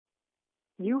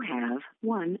You have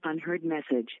one unheard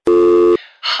message.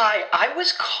 Hi, I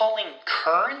was calling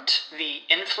Current, the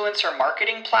influencer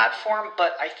marketing platform,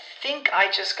 but I think I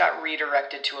just got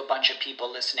redirected to a bunch of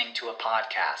people listening to a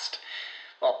podcast.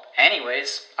 Well,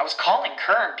 anyways, I was calling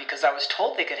Current because I was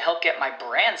told they could help get my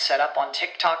brand set up on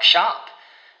TikTok Shop,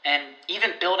 and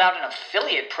even build out an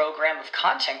affiliate program of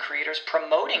content creators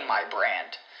promoting my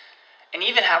brand, and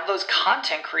even have those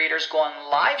content creators go on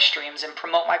live streams and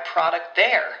promote my product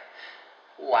there.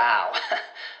 Wow,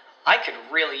 I could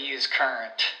really use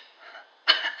Current.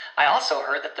 I also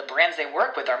heard that the brands they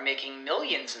work with are making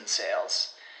millions in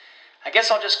sales. I guess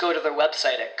I'll just go to their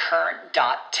website at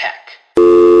current.tech.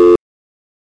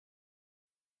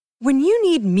 When you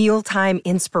need mealtime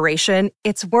inspiration,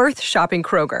 it's worth shopping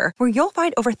Kroger, where you'll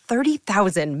find over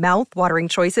 30,000 mouth-watering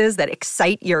choices that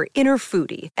excite your inner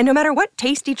foodie. And no matter what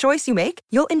tasty choice you make,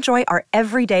 you'll enjoy our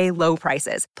everyday low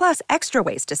prices, plus extra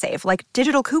ways to save, like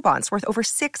digital coupons worth over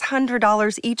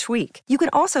 $600 each week. You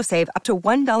can also save up to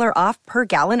 $1 off per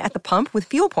gallon at the pump with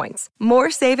fuel points.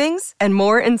 More savings and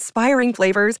more inspiring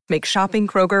flavors make shopping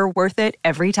Kroger worth it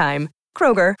every time.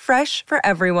 Kroger, fresh for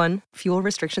everyone. Fuel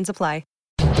restrictions apply.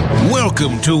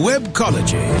 Welcome to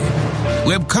Webcology.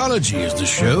 Webcology is the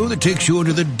show that takes you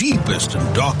into the deepest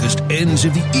and darkest ends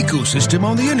of the ecosystem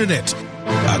on the internet.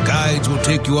 Our guides will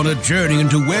take you on a journey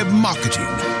into web marketing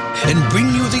and bring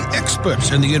you the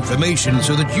experts and the information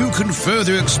so that you can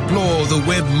further explore the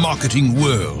web marketing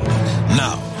world.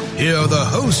 Now, here are the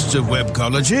hosts of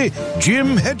Webcology,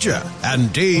 Jim Hedger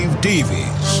and Dave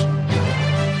Davies.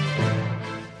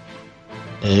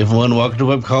 Hey everyone, welcome to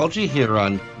Webcology here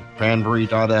on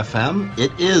Cranberry.fm.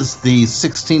 It is the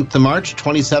 16th of March,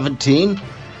 2017,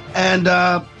 and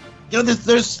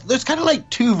there's kind of like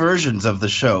two versions of the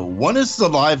show. One is the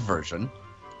live version,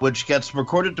 which gets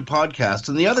recorded to podcast,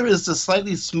 and the other is the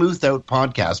slightly smoothed out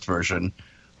podcast version,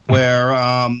 where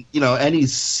any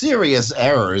serious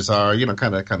errors are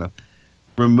kind of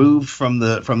removed from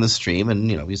the stream,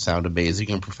 and we sound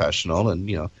amazing and professional, and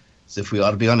as if we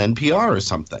ought to be on NPR or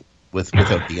something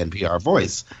without the NPR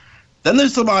voice. Then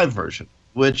there's the live version,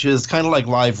 which is kind of like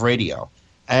live radio.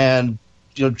 And,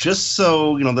 just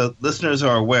so, the listeners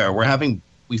are aware,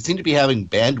 we seem to be having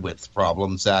bandwidth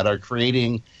problems that are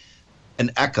creating an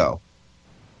echo.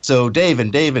 So Dave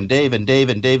and Dave and Dave and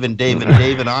Dave and Dave and Dave and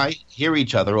Dave and I hear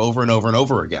each other over and over and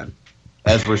over again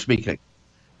as we're speaking.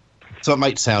 So it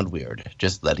might sound weird,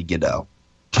 just letting you know.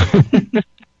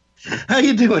 How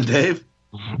you doing, Dave?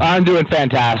 I'm doing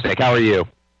fantastic. How are you?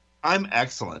 I'm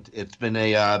excellent. It's been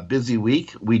a busy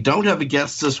week. We don't have a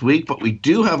guest this week, but we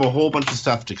do have a whole bunch of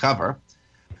stuff to cover.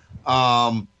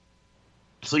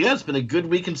 It's been a good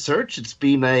week in search. It's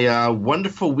been a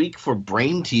wonderful week for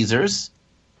brain teasers.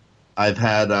 I've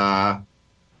had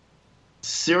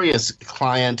serious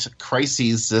client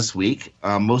crises this week,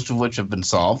 most of which have been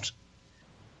solved.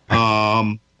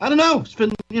 I don't know. It's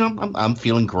been, I'm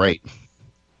feeling great.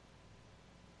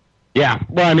 Yeah,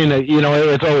 well, I mean,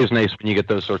 it's always nice when you get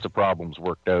those sorts of problems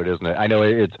worked out, isn't it? I know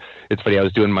it's funny. I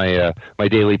was doing my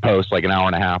daily post like an hour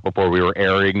and a half before we were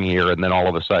airing here, and then all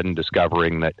of a sudden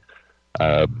discovering that,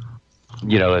 a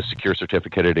secure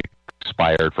certificate had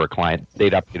expired for a client.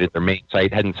 They'd updated their main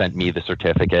site, hadn't sent me the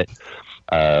certificate,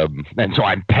 and so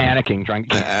I'm panicking trying to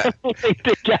get everything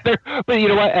together. But you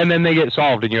know what? And then they get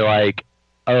solved, and you're like,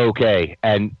 okay.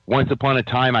 And once upon a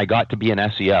time, I got to be an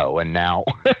SEO, and now.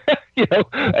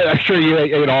 I'm sure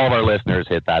all of our listeners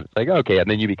hit that. It's like, okay, and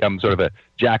then you become sort of a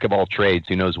jack of all trades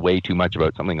who knows way too much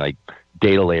about something like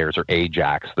data layers or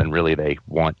Ajax than really they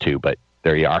want to, but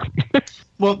there you are.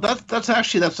 Well, that's a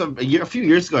few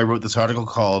years ago I wrote this article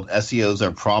called SEOs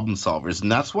Are Problem Solvers,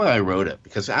 and that's why I wrote it,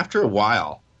 because after a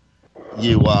while,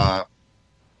 you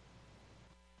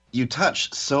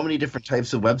touch so many different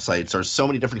types of websites or so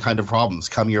many different kind of problems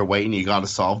come your way and you got to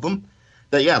solve them.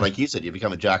 That, yeah, like you said, you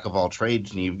become a jack of all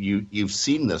trades, and you've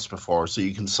seen this before, so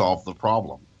you can solve the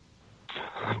problem.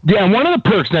 Yeah, and one of the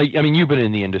perks, now, I mean, you've been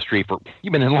in the industry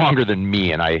you've been in longer than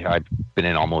me, and I've been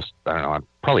in almost, I don't know, I'm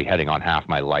probably heading on half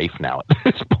my life now at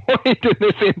this point in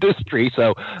this industry,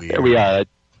 so there we are.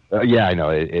 Yeah, I know,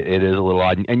 it is a little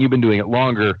odd, and you've been doing it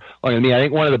longer than me. I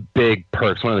think one of the big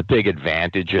perks, one of the big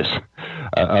advantages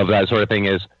of that sort of thing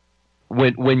is,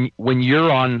 when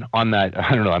you're on that,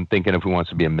 I don't know, I'm thinking of Who Wants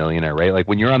to Be a Millionaire, right? Like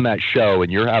when you're on that show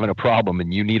and you're having a problem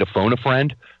and you need a phone a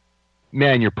friend,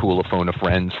 man, your pool of phone a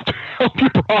friends to help your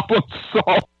problem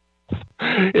solve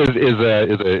is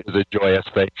a joyous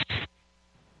thing.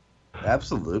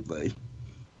 Absolutely.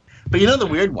 But the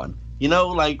weird one,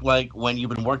 like when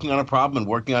you've been working on a problem and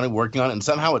working on it, and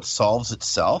somehow it solves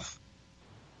itself,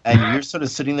 and you're sort of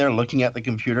sitting there looking at the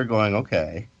computer going,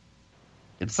 okay,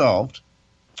 it's solved.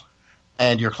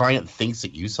 and your client thinks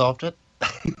that you solved it.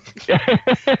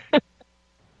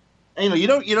 And, you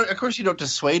don't, of course you don't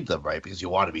dissuade them, right? Because you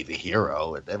want to be the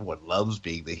hero, and everyone loves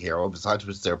being the hero, besides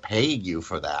which they're paying you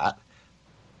for that.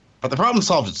 But the problem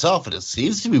solved itself, and it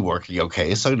seems to be working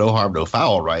okay, so no harm, no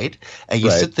foul, right? And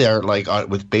you sit there like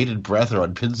with bated breath or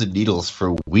on pins and needles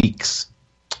for weeks.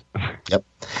 Yep.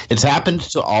 It's happened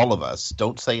to all of us.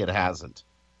 Don't say it hasn't.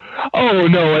 Oh,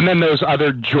 no, and then those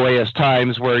other joyous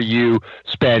times where you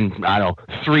spend,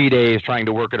 3 days trying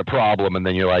to work at a problem, and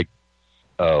then you're like,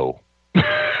 oh.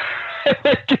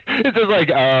 It's just like,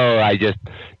 I just,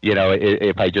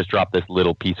 if I just drop this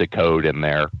little piece of code in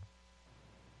there,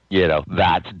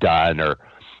 that's done. Or,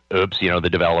 oops, the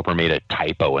developer made a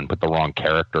typo and put the wrong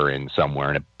character in somewhere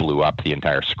and it blew up the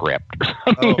entire script. Or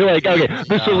something. You're like, okay,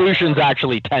 the solution's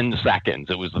actually 10 seconds.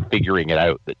 It was the figuring it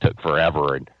out that took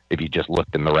forever. And if you just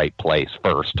looked in the right place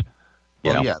first.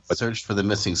 Search for the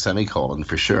missing semicolon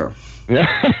for sure.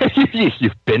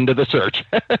 You've been to the search.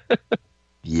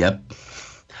 Yep.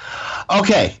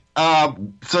 Okay,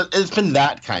 so it's been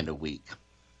that kind of week.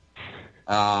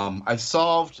 I've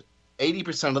solved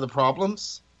 80% of the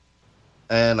problems,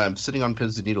 and I'm sitting on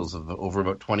pins and needles of over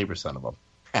about 20% of them,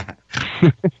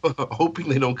 hoping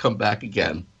they don't come back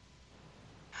again.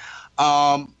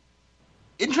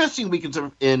 Interesting week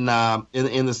in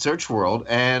the search world,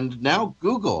 and now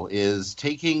Google is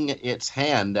taking its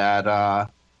hand at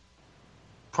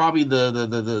probably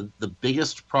the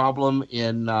biggest problem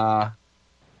in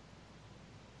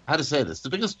how to say this. The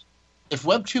biggest, if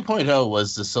Web 2.0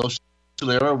 was the social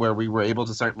era where we were able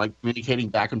to start communicating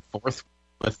back and forth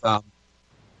with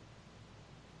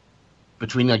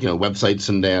between websites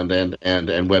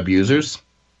and web users,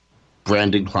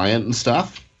 branding client and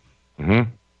stuff. Mm-hmm.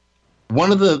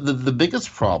 One of the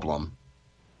biggest problem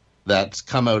that's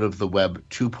come out of the Web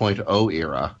 2.0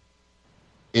 era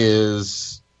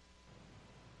is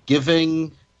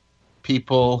giving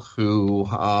people who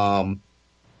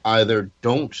either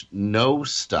don't know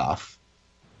stuff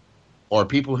or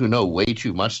people who know way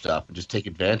too much stuff and just take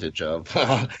advantage of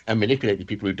and manipulate the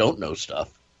people who don't know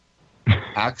stuff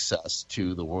access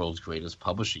to the world's greatest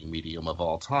publishing medium of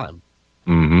all time.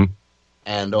 Mm-hmm.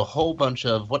 And a whole bunch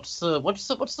of what's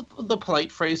the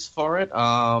polite phrase for it?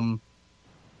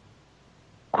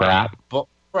 Crap.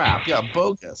 Crap. Yeah,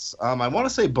 bogus. I want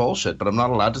to say bullshit, but I'm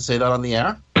not allowed to say that on the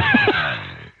air.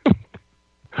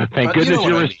 Thank goodness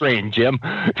you're restrained, Jim.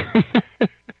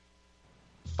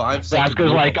 5 seconds.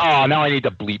 Vasco's like, now I need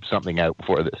to bleep something out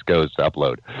before this goes to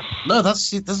upload. No,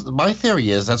 this my theory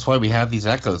is that's why we have these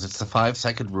echoes. It's the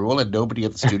 5-second rule, and nobody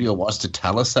at the studio wants to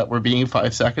tell us that we're being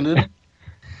 5-seconded.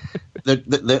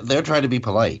 They're trying to be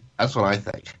polite. That's what I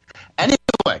think.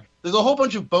 Anyway, there's a whole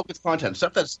bunch of bogus content,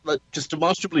 stuff that's just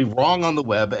demonstrably wrong on the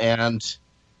web, and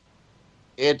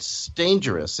it's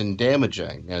dangerous and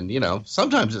damaging. And,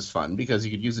 sometimes it's fun because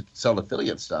you could use it to sell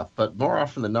affiliate stuff, but more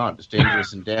often than not, it's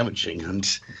dangerous and damaging.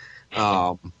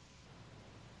 And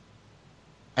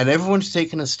everyone's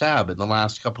taken a stab in the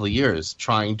last couple of years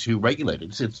trying to regulate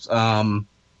it. It's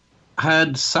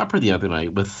had supper the other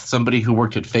night with somebody who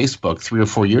worked at Facebook 3 or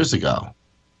 4 years ago.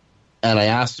 And I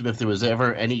asked him if there was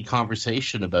ever any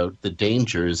conversation about the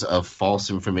dangers of false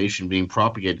information being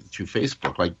propagated through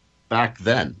Facebook. Like back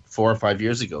then, 4 or 5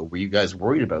 years ago, were you guys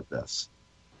worried about this?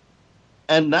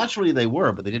 And naturally they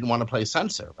were, but they didn't want to play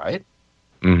censor, right?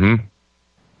 Mm-hmm.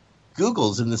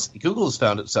 Google's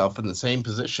found itself in the same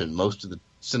position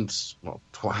as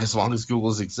long as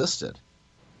Google's existed.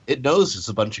 It knows there's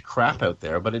a bunch of crap out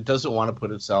there, but it doesn't want to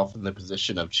put itself in the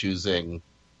position of choosing,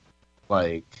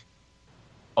 of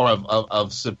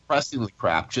suppressing the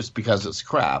crap just because it's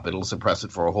crap. It'll suppress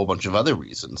it for a whole bunch of other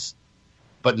reasons,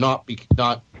 but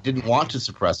didn't want to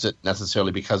suppress it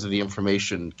necessarily because of the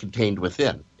information contained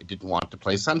within. It didn't want to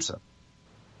play censor.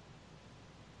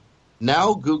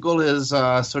 Now Google has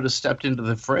sort of stepped into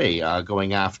the fray,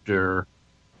 going after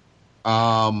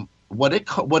what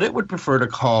it would prefer to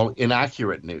call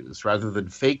inaccurate news rather than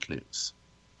fake news.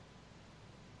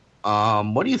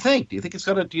 What do you think? Do you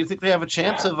think they have a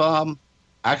chance of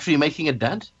actually making a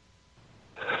dent?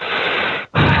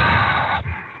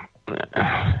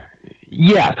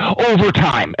 Yeah, over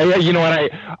time. You know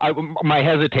what? My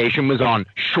hesitation was on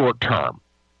short term,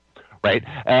 right?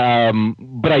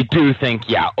 But I do think,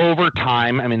 over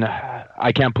time. I mean,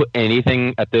 I can't put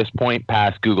anything at this point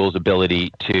past Google's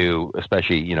ability to,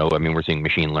 especially, we're seeing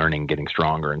machine learning getting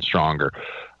stronger and stronger,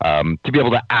 to be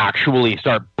able to actually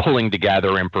start pulling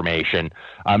together information,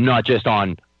 not just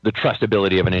on the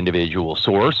trustability of an individual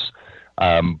source,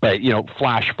 but,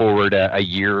 flash forward a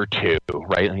year or two,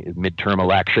 right? Midterm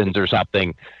elections or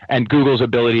something, and Google's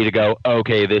ability to go,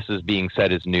 okay, this is being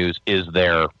said as news. Is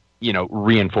there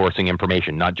reinforcing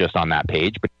information, not just on that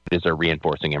page, but is there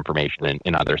reinforcing information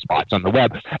in other spots on the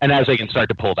web? And as they can start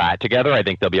to pull that together, I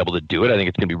think they'll be able to do it. I think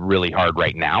it's going to be really hard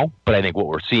right now, but I think what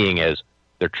we're seeing is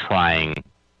they're trying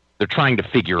to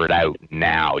figure it out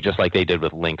now, just like they did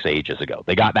with links ages ago.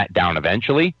 They got that down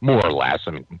eventually, more or less.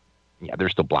 I mean, yeah,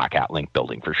 there's still black hat link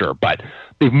building for sure, but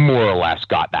they've more or less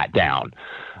got that down.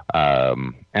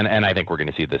 And I think we're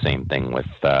going to see the same thing with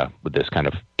this kind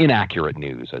of inaccurate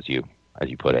news, as you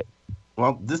put it.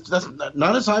 Well, that's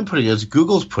not as I'm putting it, as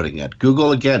Google's putting it.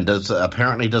 Google, again,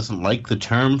 apparently doesn't like the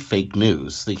term fake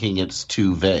news, thinking it's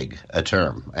too vague a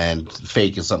term. And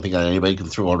fake is something that anybody can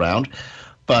throw around.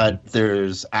 But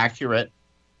there's accurate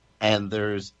and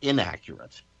there's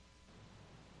inaccurate.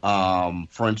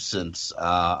 For instance,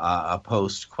 a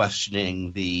post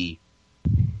questioning the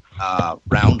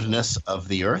roundness of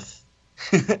the Earth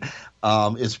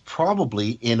is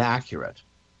probably inaccurate.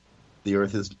 The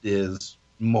Earth is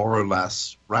more or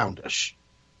less roundish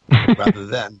rather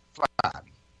than flat.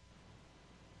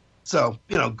 So,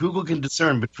 Google can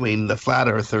discern between the flat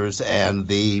earthers and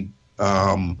the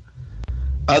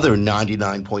other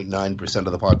 99.9%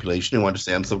 of the population who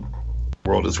understands the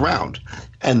world is round,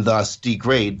 and thus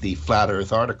degrade the flat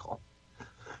earth article.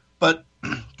 But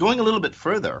going a little bit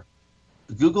further,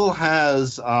 Google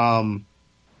has the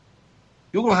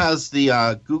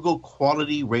Google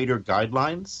Quality Rater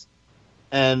Guidelines.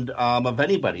 And of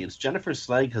anybody, it's Jennifer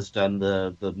Slegg has done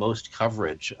the most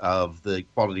coverage of the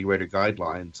Quality Rater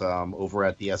Guidelines over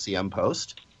at the SEM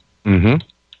Post. Mm-hmm.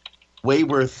 Way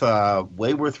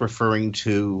worth referring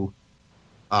to.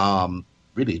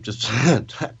 Really, just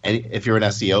if you're an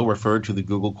SEO, refer to the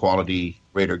Google Quality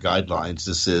Rater Guidelines.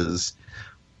 This is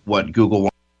what Google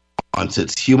wants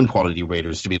its human quality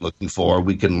raters to be looking for.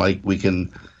 We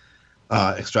can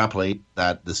extrapolate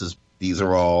that these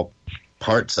are all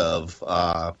parts of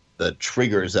the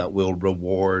triggers that will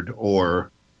reward or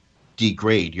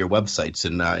degrade your websites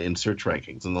in search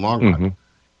rankings in the long run. Mm-hmm.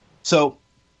 So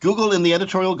Google, in the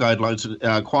editorial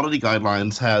guidelines, quality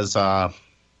guidelines, has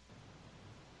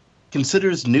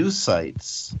considers news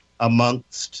sites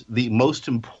amongst the most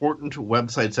important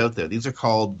websites out there. These are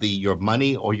called the your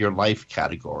money or your life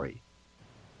category.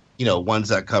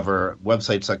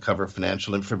 Websites that cover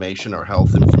financial information or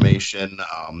health information,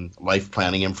 life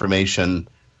planning information,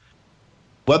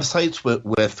 websites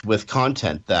with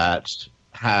content that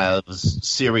has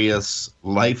serious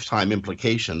lifetime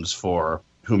implications for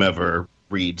whomever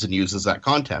reads and uses that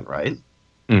content, right?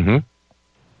 Mm-hmm.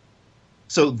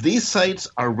 So these sites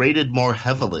are rated more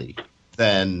heavily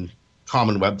than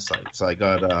common websites. I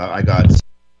got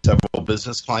several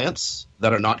business clients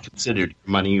that are not considered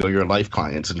money or your life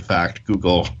clients. In fact,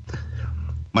 Google,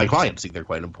 my clients think they're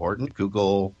quite important.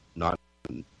 Google, not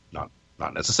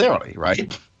necessarily,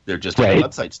 right? They're just right.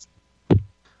 Websites.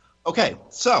 Okay,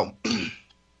 so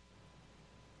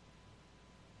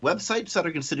websites that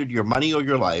are considered your money or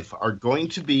your life are going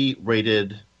to be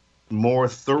rated more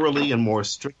thoroughly and more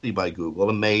strictly by Google,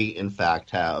 and may, in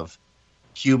fact, have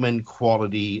human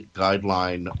quality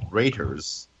guideline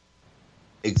raters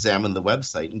examine the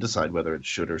website and decide whether it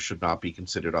should or should not be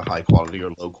considered a high-quality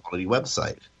or low-quality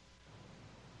website.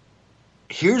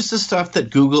 Here's the stuff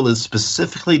that Google is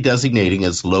specifically designating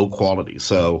as low quality.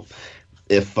 So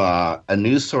if a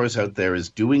news source out there is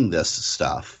doing this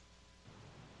stuff,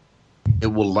 it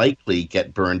will likely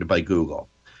get burned by Google.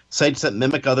 Sites that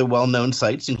mimic other well-known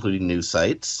sites, including news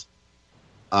sites,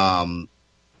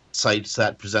 sites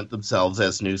that present themselves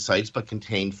as news sites but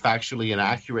contain factually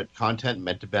inaccurate content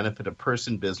meant to benefit a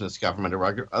person, business, government,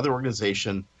 or other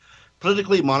organization,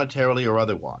 politically, monetarily, or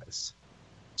otherwise.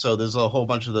 So there's a whole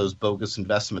bunch of those bogus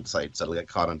investment sites that'll get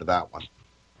caught under that one.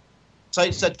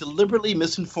 Sites that deliberately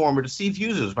misinform or deceive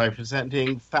users by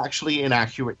presenting factually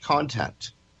inaccurate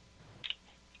content.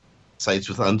 Sites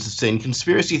with unsustained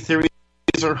conspiracy theories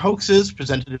or hoaxes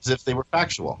presented as if they were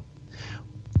factual.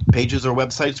 Pages or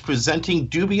websites presenting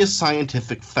dubious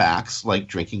scientific facts like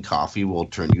drinking coffee will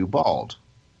turn you bald.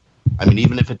 I mean,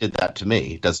 even if it did that to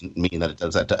me, it doesn't mean that it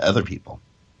does that to other people.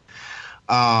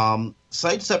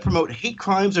 Sites that promote hate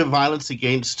crimes or violence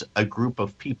against a group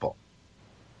of people.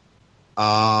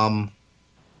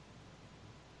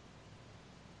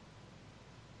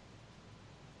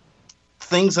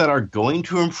 Things that are going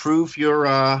to improve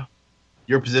your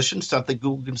position, stuff that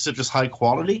Google considers high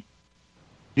quality.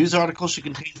 News articles should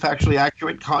contain factually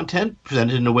accurate content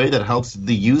presented in a way that helps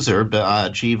the user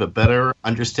achieve a better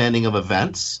understanding of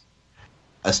events.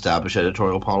 Established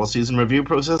editorial policies and review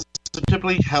processes are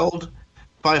typically held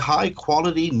by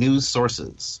high-quality news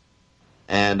sources.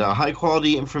 And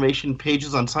high-quality information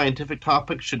pages on scientific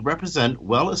topics should represent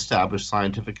well-established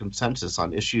scientific consensus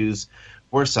on issues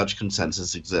where such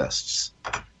consensus exists.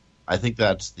 I think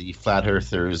that's the flat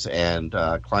earthers and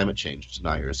climate change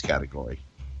deniers category.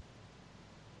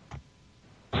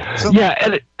 So, yeah,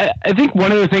 and I think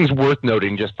one of the things worth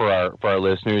noting, just for our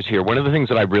listeners here, one of the things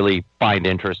that I really find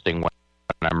interesting when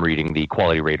I'm reading the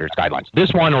Quality Raters guidelines,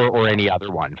 this one or any other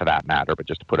one for that matter, but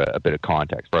just to put a bit of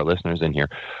context for our listeners in here,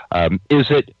 is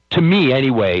that, to me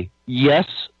anyway, yes,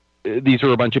 these are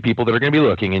a bunch of people that are going to be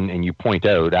looking, and you point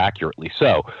out accurately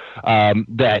so,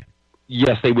 that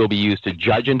yes, they will be used to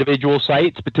judge individual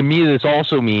sites, but to me this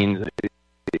also means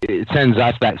it sends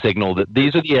us that signal that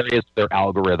these are the areas of their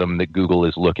algorithm that Google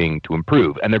is looking to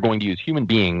improve, and they're going to use human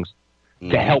beings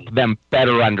to help them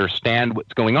better understand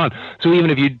what's going on. So even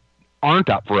if you aren't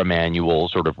up for a manual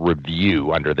sort of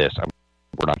review under this,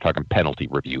 we're not talking penalty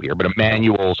review here, but a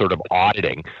manual sort of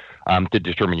auditing to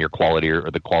determine your quality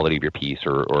or the quality of your piece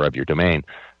or of your domain,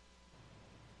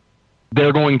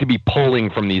 they're going to be pulling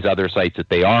from these other sites that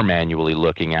they are manually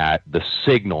looking at the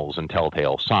signals and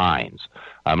telltale signs.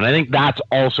 And I think that's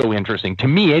also interesting to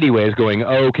me anyways, going,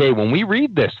 okay, when we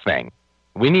read this thing,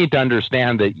 we need to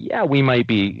understand that, yeah, we might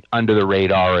be under the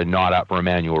radar and not up for a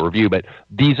manual review, but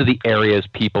these are the areas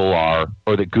people are,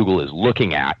 or that Google is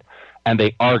looking at, and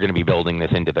they are going to be building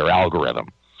this into their algorithm,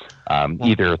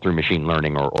 either through machine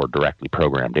learning or directly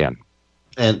programmed in.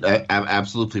 And I'm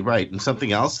absolutely right. And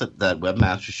something else that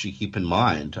webmasters should keep in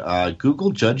mind,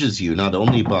 Google judges you not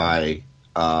only by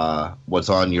what's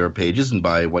on your pages and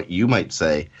by what you might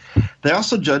say, they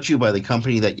also judge you by the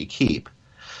company that you keep.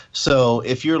 So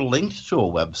if you're linked to a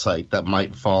website that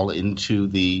might fall into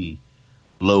the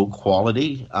low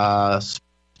quality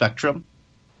spectrum,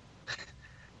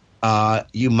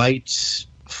 you might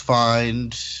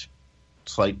find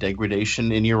slight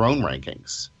degradation in your own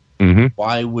rankings. Mm-hmm.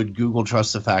 Why would Google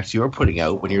trust the facts you're putting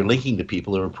out when you're linking to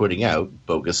people who are putting out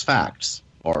bogus facts?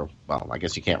 Or, well, I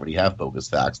guess you can't really have bogus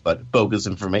facts, but bogus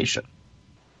information.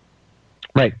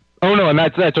 Right. Oh, no, and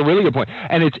that's a really good point.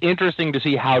 And it's interesting to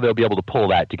see how they'll be able to pull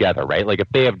that together, right? Like if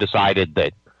they have decided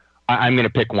that, I'm going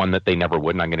to pick one that they never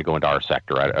would, and I'm going to go into our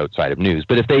sector outside of news.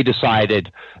 But if they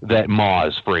decided that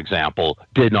Moz, for example,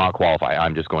 did not qualify,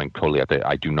 I'm just going totally at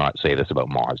I do not say this about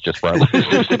Moz, just for our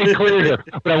listeners to be clear here.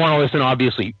 But I want to listen,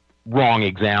 obviously, wrong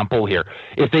example here.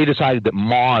 If they decided that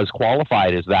Moz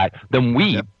qualified as that, then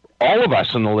we, all of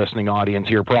us in the listening audience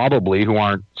here probably, who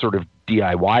aren't sort of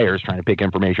DIYers trying to pick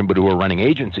information, but who are running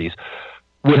agencies,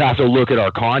 would have to look at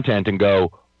our content and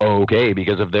go, okay,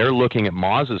 because if they're looking at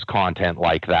Moz's content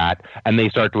like that and they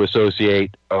start to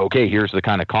associate, okay, here's the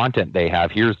kind of content they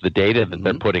have, here's the data that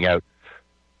they're putting out.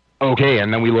 Okay,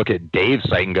 and then we look at Dave's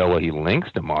site and go, well, he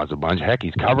links to Moz a bunch. Heck,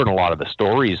 he's covering a lot of the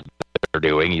stories that they're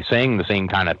doing. He's saying the same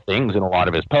kind of things in a lot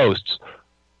of his posts.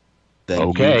 Then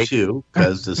okay. You too,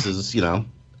 because this is,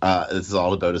 this is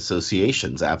all about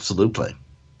associations. Absolutely.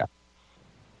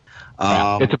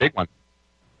 Yeah. It's a big one.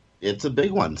 It's a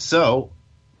big one. So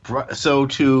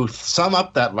to sum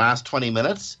up that last 20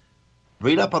 minutes,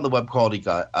 read up on the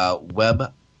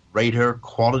Web Rater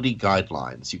Quality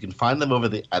Guidelines. You can find them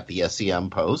at the SEM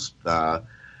post.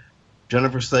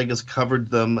 Jennifer Slegg has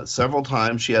covered them several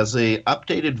times. She has a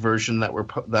updated version that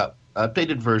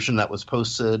was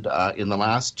posted in the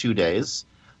last 2 days.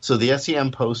 So the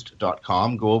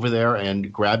sempost.com, go over there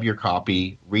and grab your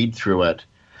copy, read through it.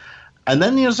 And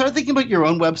then, start thinking about your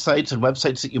own websites and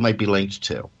websites that you might be linked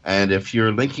to. And if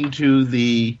you're linking to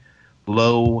the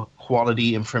low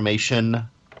quality information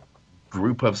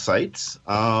group of sites,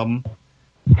 you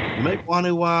might want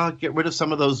to get rid of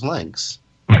some of those links.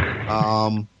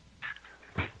 And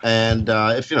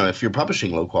if you're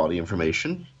publishing low quality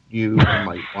information, you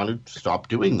might want to stop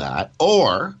doing that,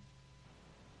 or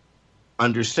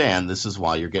understand this is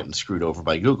why you're getting screwed over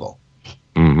by Google.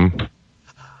 Mm-hmm.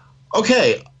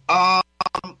 Okay.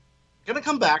 Going to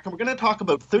come back and we're going to talk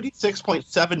about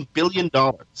 $36.7 billion.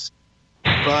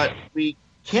 But we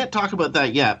can't talk about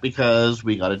that yet because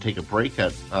we got to take a break here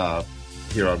on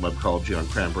Webcology on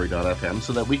Cranberry.fm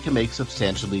so that we can make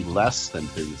substantially less than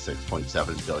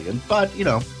 $36.7 billion. But,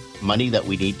 money that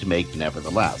we need to make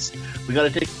nevertheless. We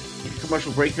got to take a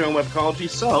commercial break here on Webcology.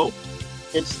 So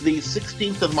it's the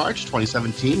 16th of March,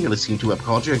 2017. You're listening to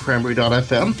Webcology on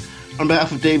Cranberry.fm. On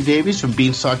behalf of Dave Davies from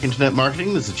Beanstalk Internet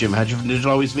Marketing, this is Jim Hedger from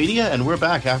Digital Always Media, and we're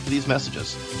back after these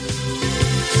messages.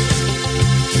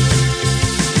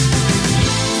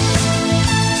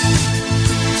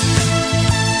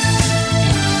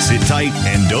 Sit tight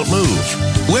and don't move.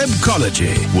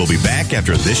 Webcology. We'll be back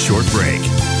after this short break.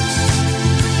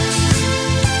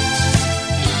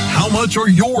 How much are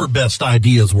your best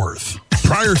ideas worth?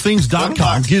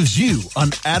 PriorThings.com gives you an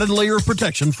added layer of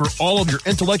protection for all of your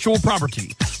intellectual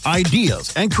property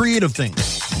ideas, and creative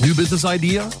things. New business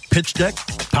idea, pitch deck,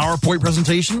 PowerPoint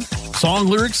presentation, song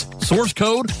lyrics, source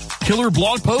code, killer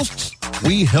blog posts.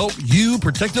 We help you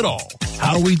protect it all.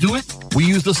 How do we do it? We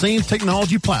use the same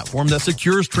technology platform that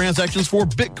secures transactions for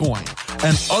Bitcoin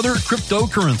and other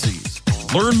cryptocurrencies.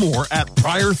 Learn more at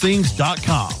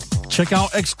priorthings.com. Check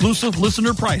out exclusive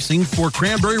listener pricing for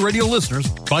Cranberry Radio listeners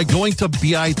by going to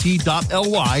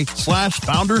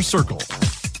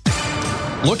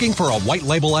bit.ly/foundercircle. Looking for a white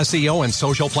label SEO and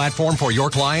social platform for your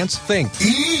clients? Think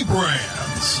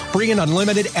eBrands. Free and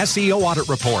unlimited SEO audit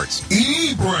reports.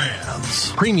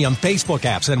 eBrands. Premium Facebook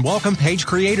apps and welcome page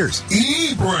creators.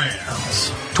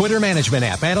 eBrands. Twitter management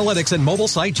app, analytics, and mobile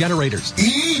site generators.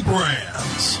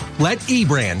 eBrands. Let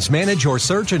eBrands manage your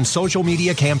search and social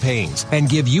media campaigns and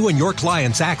give you and your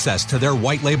clients access to their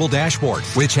white label dashboard,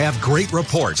 which have great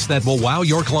reports that will wow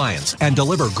your clients and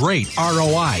deliver great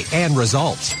ROI and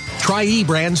results. Try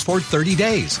eBrands for 30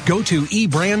 days. Go to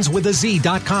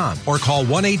eBrandsWithAZ.com or call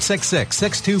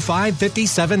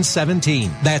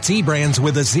 1-866-625-5717. That's eBrands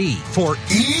with a Z for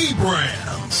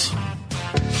eBrands.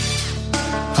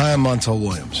 Hi, I'm Montel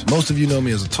Williams. Most of you know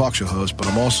me as a talk show host, but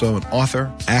I'm also an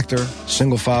author, actor,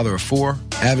 single father of 4,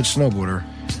 avid snowboarder,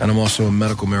 and I'm also a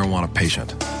medical marijuana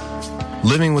patient.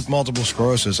 Living with multiple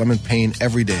sclerosis, I'm in pain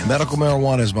every day. Medical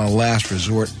marijuana is my last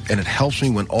resort, and it helps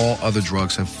me when all other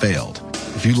drugs have failed.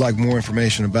 If you'd like more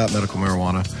information about medical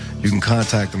marijuana, you can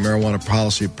contact the Marijuana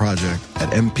Policy Project at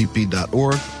mpp.org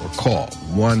or call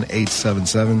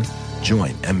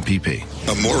 1-877-JOIN-MPP.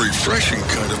 A more refreshing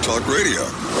kind of talk radio.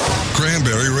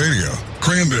 Cranberry Radio.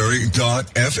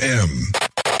 Cranberry.fm.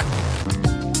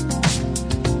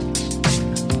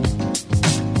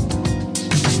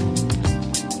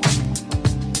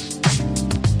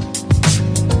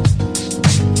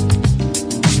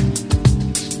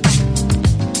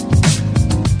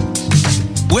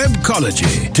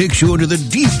 Webcology takes you into the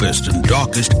deepest and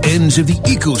darkest ends of the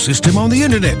ecosystem on the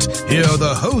internet. Here are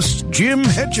the hosts, Jim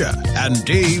Hedger and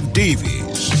Dave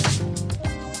Davies.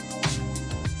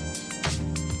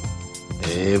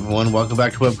 Hey everyone, welcome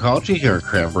back to Webcology here at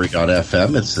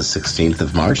Cranberry.fm. It's the 16th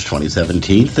of March,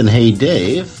 2017. And hey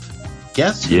Dave,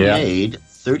 guess who made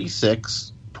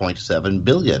 $36.7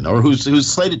 billion, or who's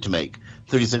slated to make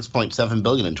 $36.7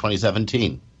 billion in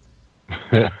 2017?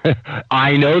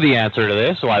 I know the answer to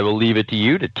this, so I will leave it to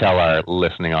you to tell our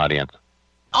listening audience.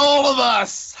 All of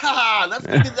us!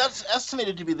 That's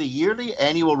estimated to be the yearly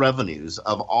annual revenues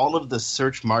of all of the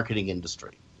search marketing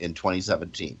industry in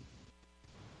 2017.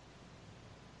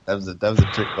 That was a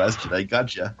trick question. I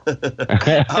gotcha.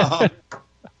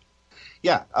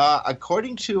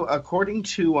 According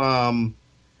to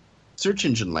Search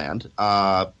Engine Land,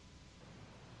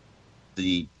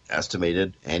 the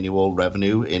estimated annual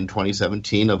revenue in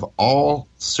 2017 of all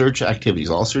search activities,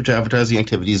 all search advertising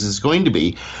activities, is going to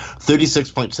be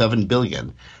 $36.7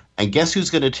 billion. And guess who's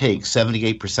going to take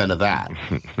 78% of that?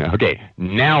 Okay,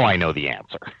 now I know the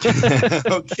answer.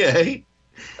 Okay.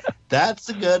 That's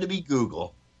going to be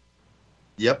Google.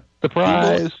 Yep.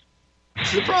 Surprise. Google.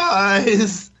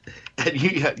 Surprise.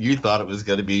 And you thought it was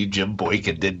going to be Jim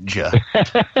Boykin, didn't you?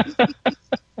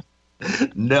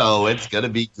 No, it's going to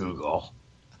be Google.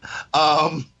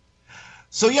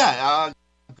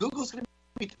 Google's going to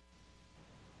be,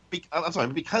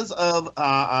 because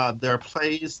of their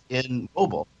plays in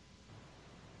mobile.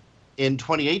 In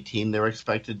 2018, they're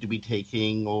expected to be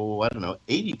taking,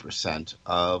 80%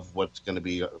 of what's going to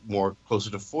be more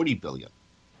closer to $40 billion.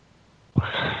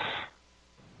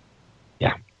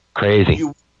 Yeah, crazy.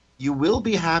 You will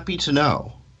be happy to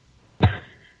know,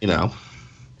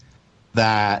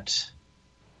 that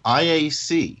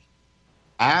IAC,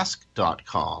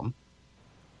 Ask.com,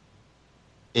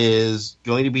 is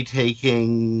going to be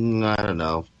taking,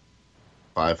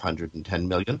 $510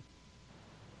 million.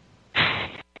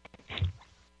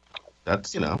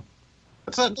 That's not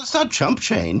chump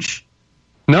change.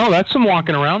 No, that's some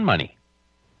walking around money.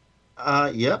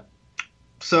 Yep.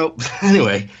 So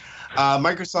anyway,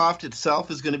 Microsoft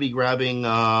itself is going to be grabbing.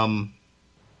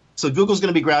 So Google's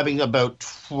going to be grabbing about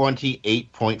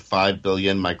 $28.5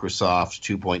 billion.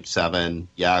 Microsoft $2.7.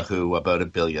 Yahoo about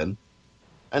 $1 billion.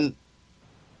 And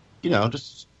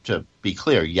just to be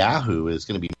clear, Yahoo is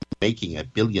going to be making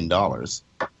 $1 billion.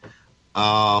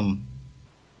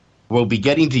 We'll be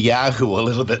getting to Yahoo a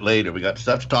little bit later. We got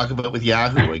stuff to talk about with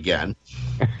Yahoo again.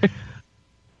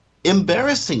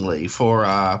 Embarrassingly for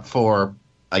I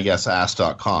guess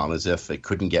Ask.com, as if it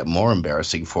couldn't get more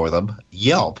embarrassing for them,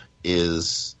 Yelp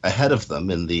is ahead of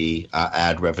them in the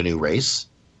ad revenue race,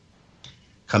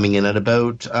 coming in at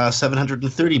about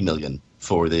 $730 million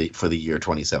for the year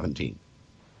 2017.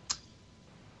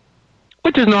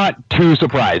 Which is not too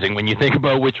surprising when you think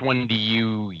about which one do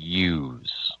you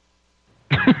use.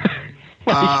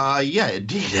 Yeah,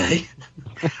 indeed. Eh?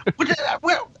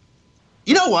 Well,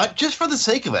 you know what? Just for the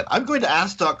sake of it, I'm going to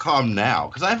Ask.com now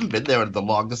because I haven't been there in the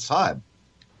longest time.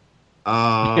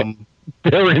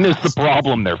 Therein is the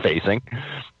problem they're facing.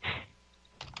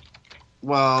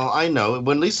 Well, I know.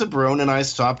 When Lisa Barone and I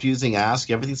stopped using Ask,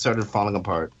 everything started falling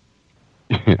apart.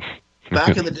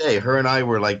 Back in the day, her and I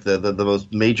were like the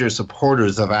most major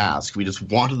supporters of Ask. We just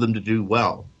wanted them to do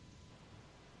well.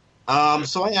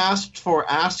 So I asked for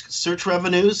Ask search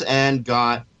revenues and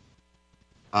got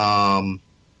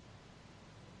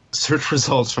search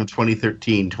results from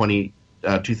 2013,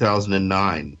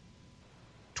 2009,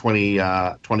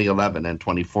 2011, and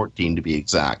 2014 to be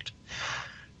exact.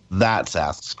 That's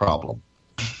Ask's problem.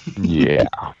 Yeah.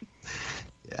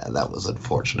 Yeah, that was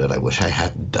unfortunate. I wish I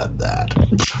hadn't done that.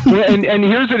 Well, and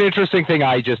here's an interesting thing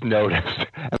I just noticed.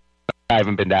 I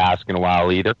haven't been to Ask in a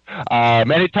while either.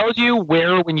 And it tells you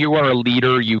where, when you are a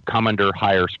leader, you come under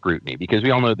higher scrutiny. Because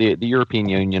we all know the European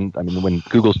Union, I mean, when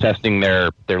Google's testing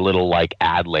their little, like,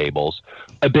 ad labels,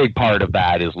 a big part of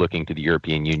that is looking to the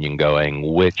European Union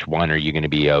going, which one are you going to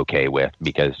be okay with?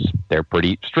 Because they're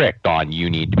pretty strict on you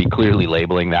need to be clearly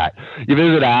labeling that. You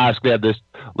visit Ask, they had this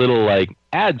little, like,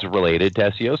 ads related to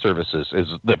SEO services is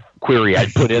the query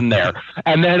I'd put in there.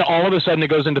 And then all of a sudden it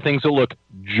goes into things that look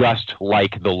just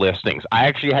like the listings. I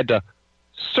actually had to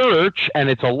search, and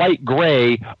it's a light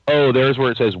gray. Oh, there's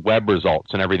where it says web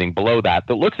results and everything below that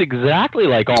looks exactly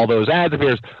like all those ads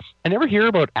appears. I never hear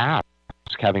about Ask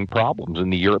having problems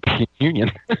in the European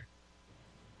Union.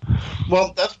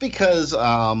 Well, that's because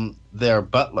their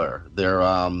butler, their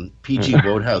PG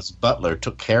Wodehouse butler,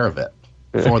 took care of it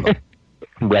for them.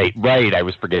 Right. I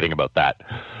was forgetting about that.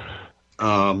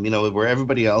 Where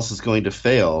everybody else is going to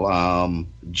fail,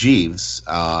 Jeeves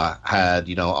had,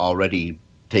 already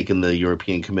taken the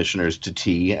European commissioners to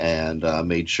tea and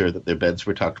made sure that their beds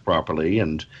were tucked properly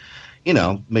and,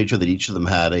 made sure that each of them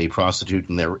had a prostitute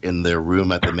in their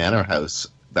room at the Manor House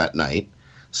that night.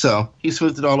 So he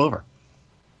smoothed it all over,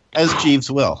 as Jeeves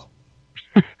will.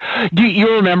 Do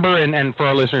you remember, and for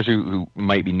our listeners who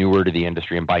might be newer to the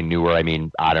industry, and by newer, I mean,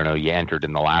 I don't know, you entered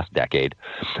in the last decade.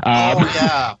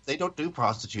 Yeah, they don't do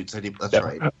prostitutes anymore. That's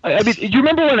right. I mean, do you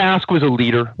remember when Ask was a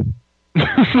leader?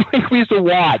 Like we used to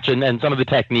watch, and some of the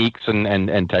techniques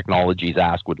and technologies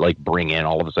Ask would like bring in,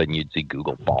 all of a sudden you'd see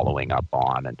Google following up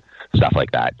on and stuff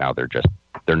like that. Now they're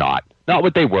not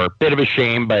what they were. Bit of a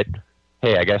shame, but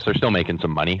hey, I guess they're still making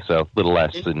some money, so a little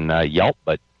less than Yelp,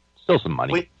 but still some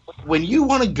money. When you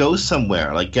want to go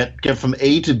somewhere, like get from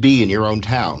A to B in your own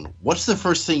town, what's the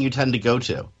first thing you tend to go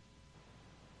to?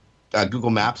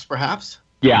 Google Maps, perhaps?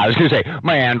 Yeah, I was going to say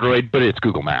my Android, but it's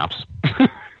Google Maps.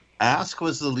 Ask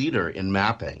was the leader in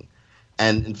mapping.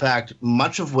 And in fact,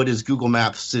 much of what is Google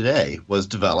Maps today was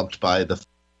developed by the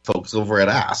folks over at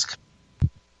Ask.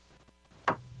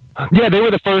 Yeah, they were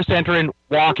the first to enter in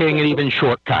walking and even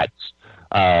shortcuts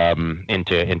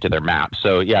into their maps.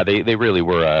 So yeah, they really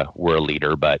were a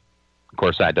leader, but of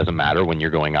course that doesn't matter when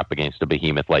you're going up against a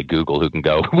behemoth like Google who can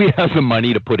go, we have the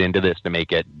money to put into this to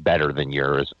make it better than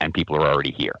yours, and people are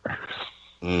already here.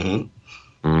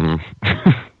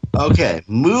 Okay,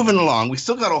 moving along. We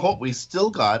still got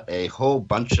a whole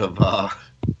bunch of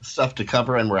stuff to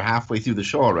cover, and we're halfway through the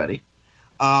show already.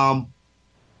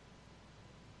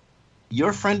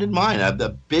 Your friend and mine,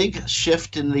 the big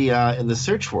shift in the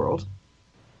search world.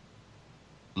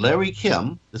 Larry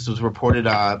Kim, this was reported,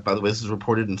 by the way, this was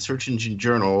reported in Search Engine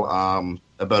Journal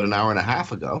about an hour and a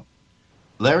half ago.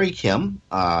 Larry Kim,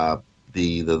 the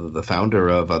founder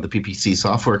of the PPC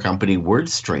software company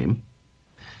WordStream,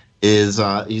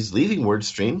 he's leaving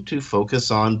WordStream to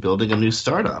focus on building a new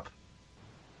startup.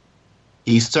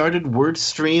 He started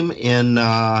WordStream in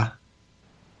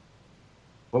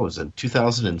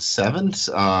 2007,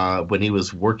 when he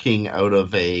was working out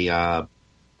of a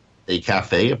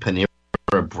cafe, a Panera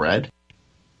Bread,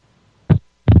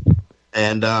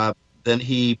 and then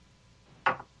he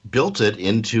built it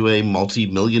into a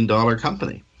multi-million-dollar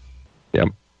company. Yep.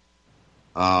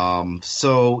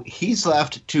 So he's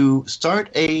left to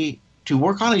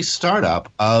work on a startup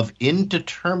of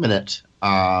indeterminate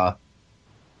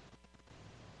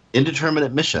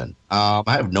mission. I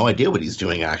have no idea what he's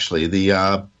doing, actually.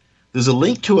 There's a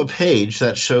link to a page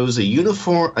that shows a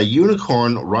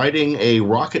unicorn riding a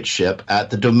rocket ship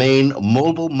at the domain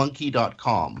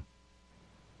mobilemonkey.com.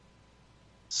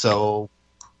 So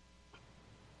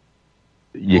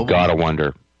you gotta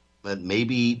wonder. But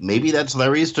maybe that's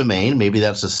Larry's domain. Maybe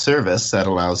that's a service that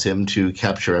allows him to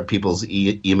capture people's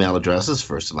email addresses,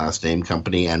 first and last name,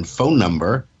 company, and phone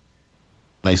number,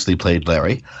 Nicely played,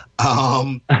 Larry.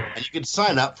 And you can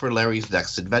sign up for Larry's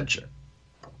next adventure.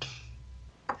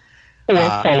 Or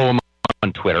follow him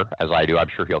on Twitter, as I do. I'm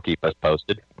sure he'll keep us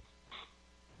posted.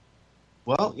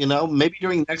 Well, maybe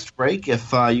during next break,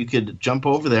 if you could jump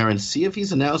over there and see if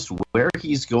he's announced where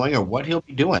he's going or what he'll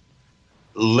be doing.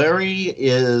 Larry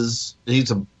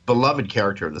he's a beloved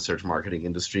character in the search marketing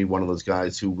industry, one of those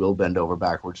guys who will bend over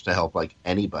backwards to help like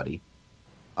anybody.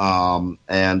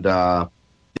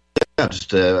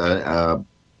 Just a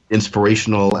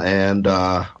inspirational and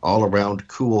all-around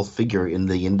cool figure in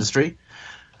the industry.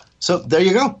 So there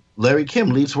you go. Larry Kim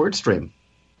leaves WordStream.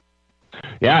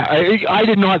 Yeah, I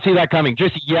did not see that coming.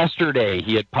 Just yesterday,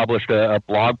 he had published a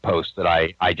blog post that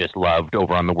I just loved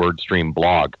over on the WordStream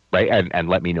blog, right? And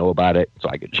let me know about it so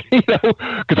I could,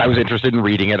 because I was interested in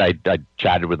reading it. I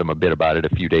chatted with him a bit about it a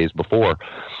few days before.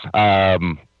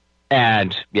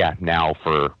 And yeah, now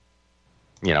for,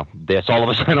 this, all of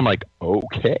a sudden I'm like,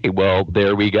 okay, well,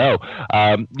 there we go.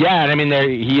 And I mean,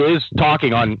 he is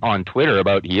talking on Twitter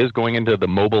about he is going into the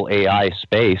mobile AI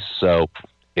space. So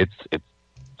it's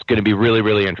going to be really,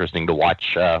 really interesting to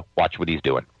watch what he's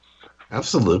doing.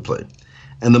 Absolutely.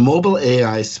 And the mobile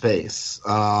AI space,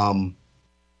 I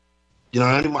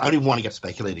don't even want to get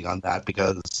speculating on that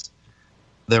because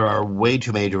there are way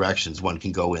too many directions one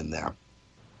can go in there.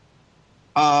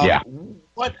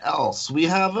 What else? We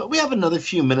have another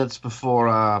few minutes before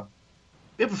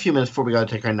we got to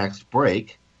take our next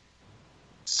break.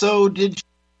 So did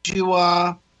you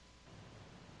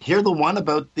hear the one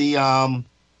about the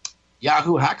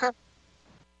Yahoo hacker?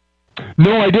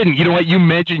 No, I didn't. You know what? You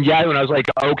mentioned Yahoo, and I was like,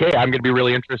 okay, I'm going to be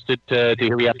really interested to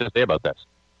hear what you have to say about this.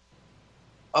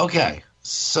 Okay,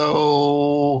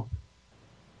 so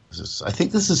I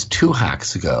think this is 2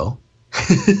 hacks ago.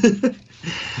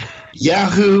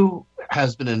 Yahoo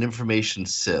has been an information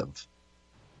sieve.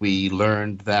 We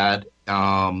learned that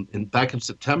back in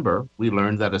September, we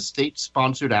learned that a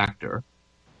state-sponsored actor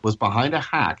was behind a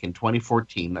hack in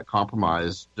 2014 that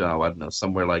compromised,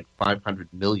 somewhere like 500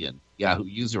 million Yahoo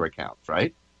user accounts,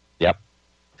 right? Yep.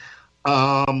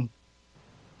 Up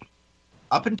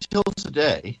until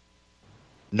today,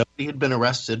 nobody had been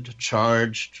arrested,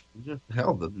 charged.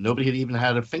 Hell, nobody had even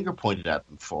had a finger pointed at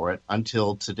them for it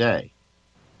until today.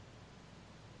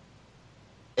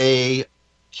 A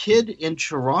kid in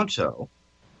Toronto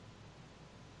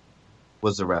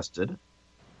was arrested,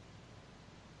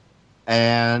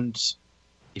 and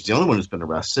he's the only one who's been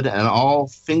arrested, and all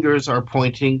fingers are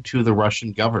pointing to the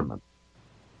Russian government.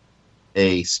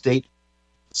 A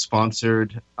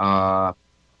state-sponsored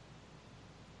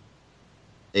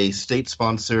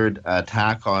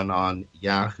attack on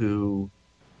Yahoo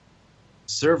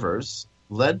servers,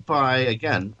 led by,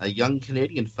 again, a young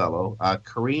Canadian fellow,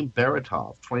 Karim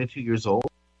Baratov, 22 years old,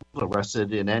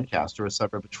 arrested in Ancaster, a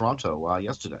suburb of Toronto,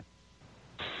 yesterday.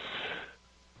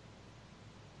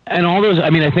 And all those, I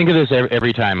mean, I think of this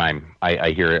every time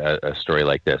I hear a story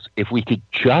like this. If we could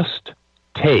just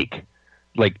take,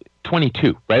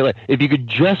 22, right? Like, if you could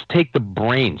just take the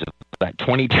brains of that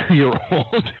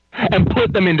 22-year-old and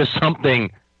put them into something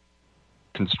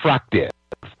constructive.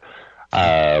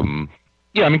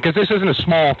 Because this isn't a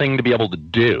small thing to be able to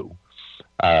do.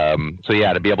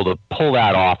 To be able to pull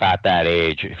that off at that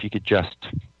age, if you could just,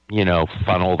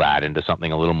 funnel that into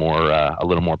something a little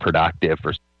more productive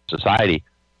for society,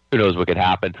 who knows what could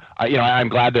happen. I'm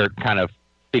glad they're kind of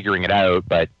figuring it out,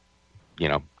 but,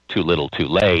 too little, too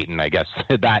late. And I guess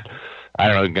that, I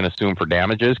don't know, I'm going to sue them for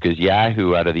damages because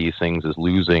Yahoo out of these things is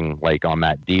losing, on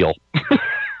that deal.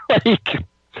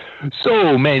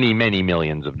 So many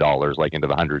millions of dollars, into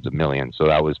the hundreds of millions. So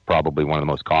that was probably one of the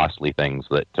most costly things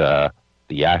that the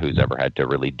Yahoos ever had to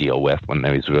really deal with when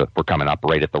they were coming up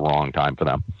right at the wrong time for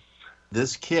them.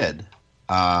 This kid,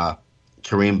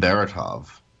 Karim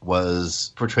Baratov,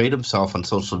 portrayed himself on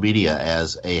social media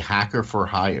as a hacker for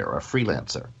hire, a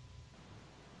freelancer.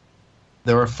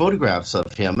 There are photographs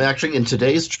of him, actually in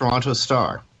today's Toronto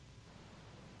Star,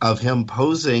 of him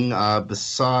posing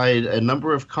beside a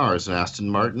number of cars, an Aston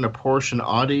Martin, a Porsche, an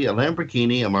Audi, a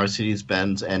Lamborghini, a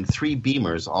Mercedes-Benz, and 3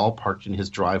 Beamers, all parked in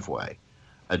his driveway.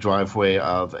 A driveway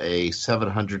of a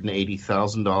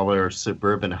 $780,000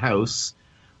 suburban house,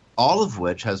 all of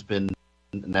which has been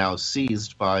now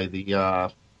seized by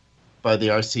the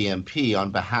RCMP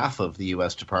on behalf of the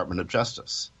U.S. Department of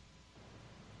Justice.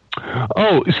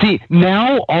 Oh, see,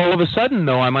 now all of a sudden,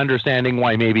 though, I'm understanding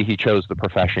why maybe he chose the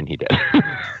profession he did.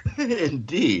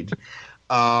 Indeed.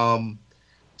 The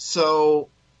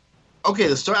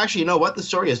story, actually, you know what? The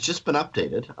story has just been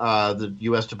updated. The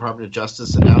U.S. Department of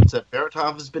Justice announced that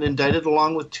Baratov has been indicted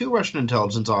along with 2 Russian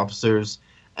intelligence officers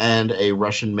and a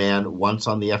Russian man once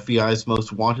on the FBI's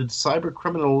most wanted cyber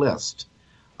criminal list.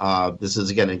 This is,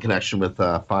 again, in connection with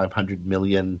 500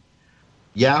 million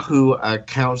Yahoo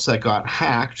accounts that got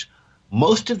hacked.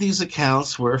 Most of these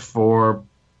accounts were for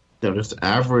just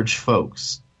average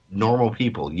folks, normal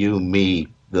people, you, me,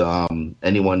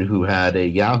 anyone who had a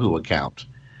Yahoo account.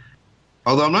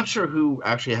 Although I'm not sure who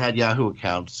actually had Yahoo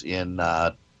accounts in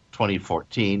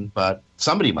 2014, but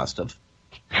somebody must have.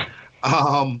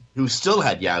 Who still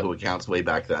had Yahoo accounts way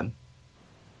back then.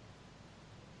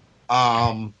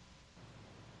 The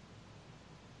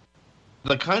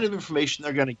kind of information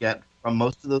they're going to get from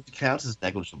most of those accounts is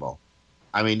negligible.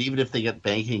 I mean, even if they get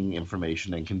banking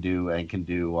information and can do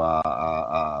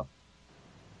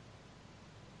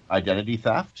identity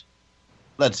theft,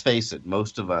 let's face it,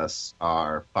 most of us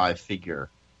are 5-figure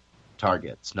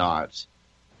targets, not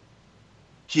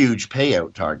huge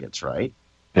payout targets, right?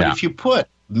 But if you put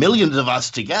millions of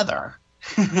us together,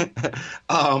 a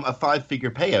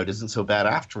 5-figure payout isn't so bad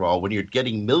after all when you're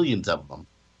getting millions of them.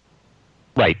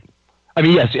 Right. I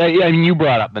mean, yes. I mean, you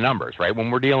brought up the numbers, right?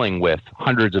 When we're dealing with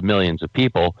hundreds of millions of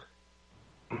people,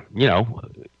 you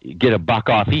get $1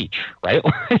 off each, right?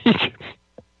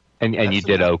 and you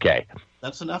did okay.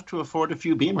 That's enough to afford a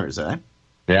few Beamers, eh?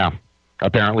 Yeah,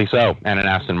 apparently so, and an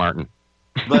Aston Martin.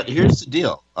 But here's the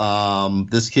deal: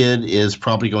 this kid is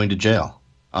probably going to jail,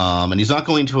 and he's not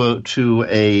going to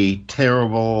a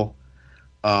terrible,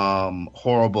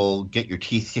 horrible, get your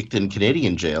teeth kicked in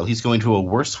Canadian jail. He's going to a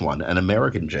worse one, an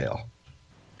American jail.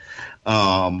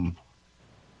 So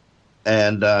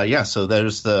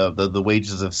there's the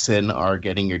wages of sin are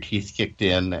getting your teeth kicked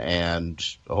in and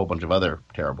a whole bunch of other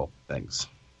terrible things.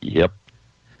 Yep.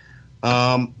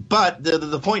 But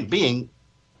the point being,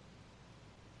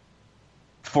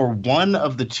 for one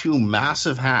of the two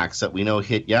massive hacks that we know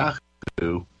hit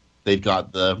Yahoo, they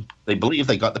believe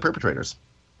they got the perpetrators.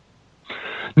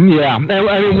 Yeah, I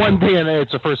mean, one thing, and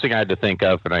it's the first thing I had to think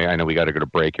of, and I know we got to go to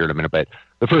break here in a minute, but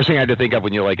the first thing I had to think of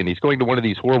when you're and he's going to one of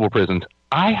these horrible prisons,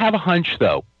 I have a hunch,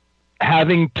 though,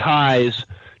 having ties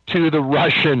to the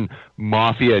Russian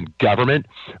mafia government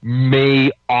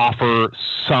may offer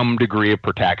some degree of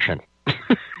protection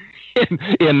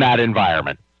in that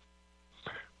environment.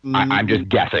 I'm just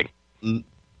guessing.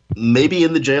 Maybe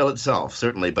in the jail itself,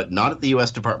 certainly, but not at the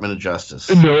U.S. Department of Justice.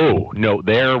 No.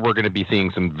 There we're going to be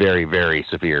seeing some very, very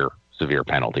severe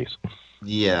penalties.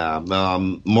 Yeah,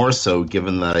 more so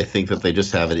given that I think that they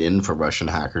just have it in for Russian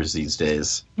hackers these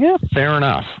days. Yeah, fair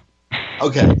enough.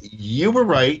 Okay, you were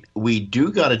right. We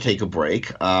do got to take a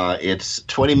break. It's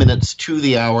 20 minutes to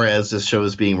the hour as this show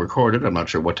is being recorded. I'm not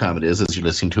sure what time it is as you're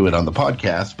listening to it on the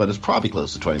podcast, but it's probably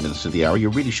close to 20 minutes to the hour. You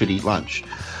really should eat lunch.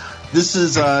 This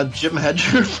is Jim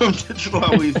Hedger from Digital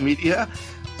Always Media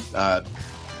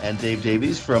and Dave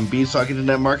Davies from Beanstalk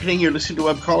Internet Marketing. You're listening to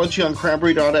Webcology on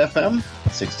Cranberry.fm,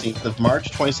 16th of March,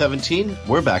 2017.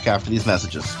 We're back after these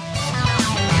messages.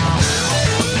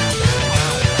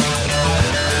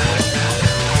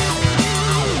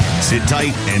 Sit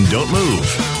tight and don't move.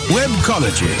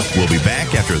 Webcology. We'll be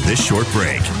back after this short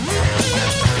break.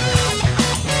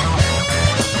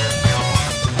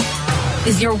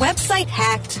 Is your website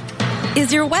hacked?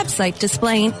 Is your website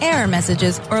displaying error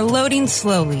messages or loading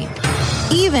slowly?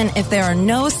 Even if there are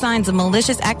no signs of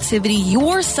malicious activity,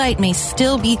 your site may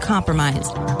still be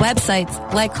compromised.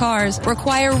 Websites, like cars,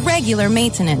 require regular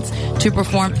maintenance to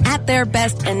perform at their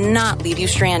best and not leave you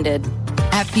stranded.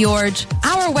 At Fjorge,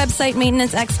 our website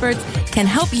maintenance experts can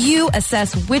help you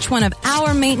assess which one of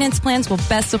our maintenance plans will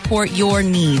best support your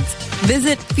needs.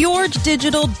 Visit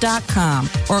fjorgedigital.com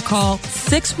or call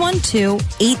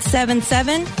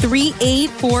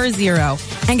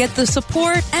 612-877-3840 and get the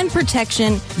support and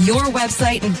protection your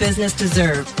website and business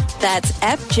deserve. That's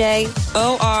FJORGE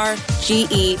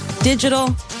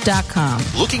digital.com.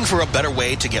 Looking for a better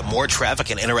way to get more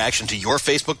traffic and interaction to your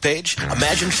Facebook page?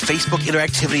 Imagine Facebook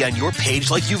interactivity on your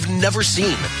page like you've never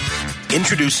seen.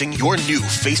 Introducing your new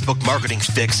Facebook marketing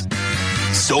fix,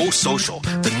 ZoSocial,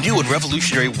 the new and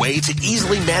revolutionary way to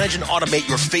easily manage and automate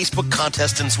your Facebook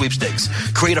contests and sweepstakes.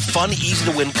 Create a fun,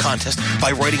 easy-to-win contest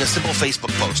by writing a simple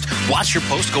Facebook post. Watch your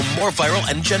post go more viral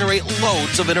and generate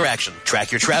loads of interaction.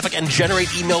 Track your traffic and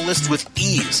generate email lists with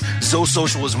ease.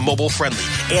 ZoSocial is mobile-friendly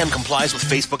and complies with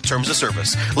Facebook terms of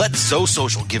service. Let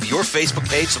ZoSocial give your Facebook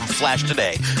page some flash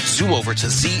today. Zoom over to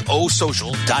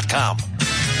ZoSocial.com.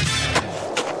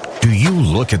 Do you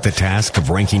look at the task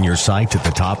of ranking your site at the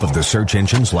top of the search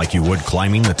engines like you would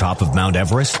climbing the top of Mount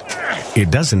Everest? It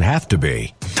doesn't have to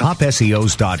be.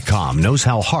 TopSEOs.com knows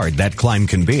how hard that climb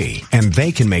can be, and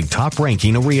they can make top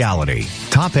ranking a reality.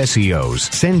 Top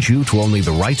SEOs sends you to only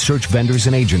the right search vendors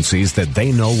and agencies that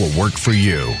they know will work for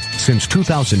you. Since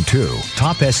 2002,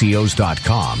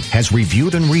 TopSEOs.com has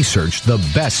reviewed and researched the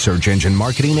best search engine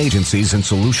marketing agencies and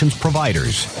solutions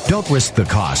providers. Don't risk the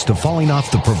cost of falling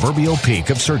off the proverbial peak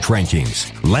of search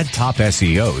rankings. Let Top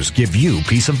SEOs give you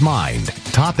peace of mind.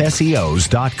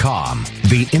 TopSEOs.com,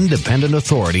 the independent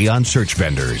authority on search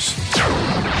vendors.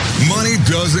 Money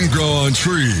doesn't grow on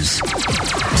trees.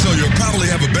 So you'll probably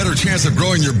have a better chance of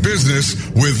growing your business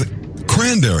with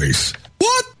cranberries.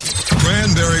 What?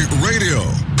 Cranberry Radio.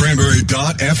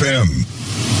 Cranberry.fm.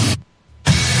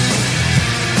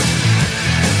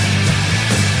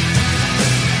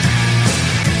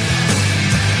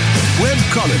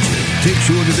 Webcology takes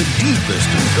you into the deepest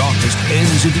and darkest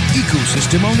ends of the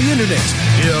ecosystem on the internet.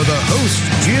 Here are the hosts,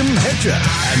 Jim Hedger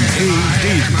and Dave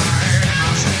Davies.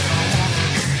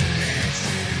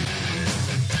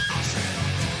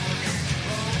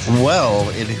 Well,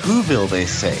 in Whoville, they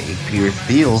say, Peter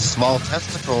Thiel's small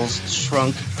testicles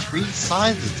shrunk 3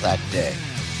 sizes that day.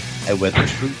 And when the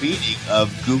true meaning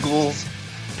of Google's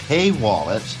Pay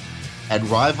Wallet and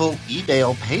rival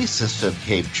email pay system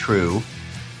came true,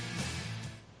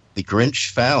 the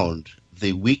Grinch found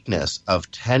the weakness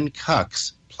of 10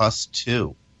 cucks plus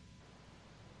 2.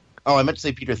 Oh, I meant to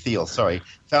say Peter Thiel, sorry.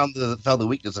 Found the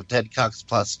weakness of 10 cucks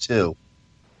plus 2.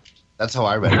 That's how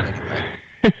I read it anyway.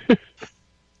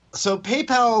 So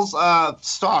PayPal's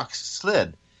stocks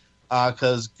slid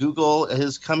because Google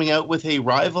is coming out with a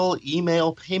rival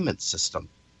email payment system.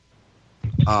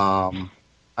 I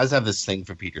just have this thing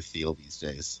for Peter Thiel these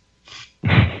days.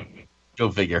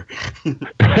 Go figure.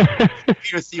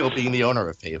 Peter Thiel being the owner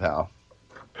of PayPal.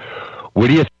 What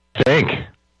do you think?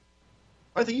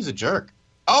 I think he's a jerk.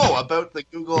 Oh, about the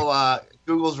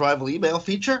Google's rival email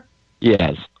feature?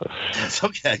 Yes. That's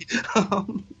okay.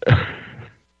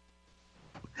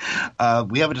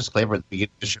 We have a disclaimer at the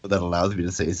beginning of the show that allows me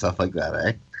to say stuff like that,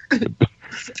 eh?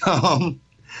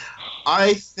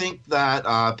 I think that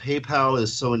PayPal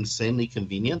is so insanely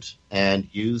convenient and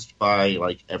used by,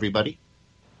 like, everybody.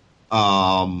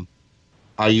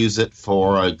 I use it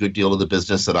for a good deal of the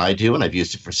business that I do, and I've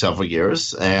used it for several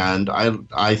years. And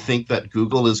I think that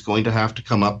Google is going to have to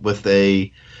come up with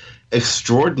a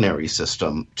extraordinary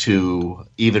system to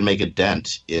even make a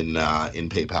dent in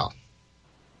PayPal.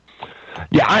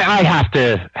 Yeah, I have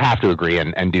to agree,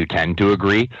 and do tend to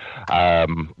agree.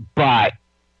 But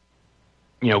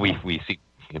you know, we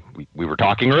were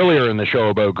talking earlier in the show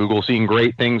about Google seeing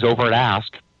great things over at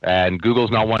Ask, and Google's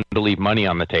not wanting to leave money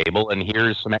on the table, and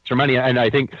here's some extra money. And I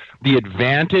think the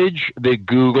advantage that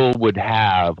Google would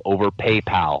have over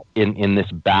PayPal in this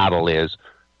battle is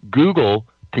Google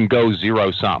can go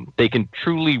zero sum. They can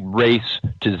truly race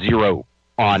to zero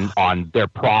on their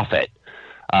profit.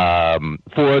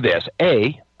 For this,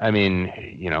 I mean,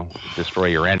 you know, destroy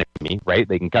your enemy, right?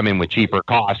 They can come in with cheaper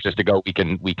costs just to go, we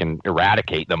can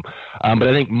eradicate them. But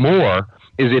I think more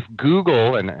is if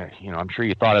Google, and you know, I'm sure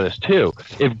you thought of this too,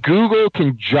 if Google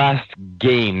can just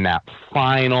gain that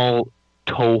final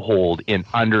toehold in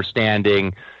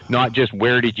understanding not just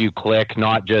where did you click,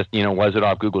 not just, you know, was it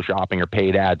off Google Shopping or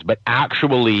paid ads, but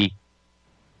actually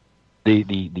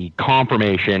the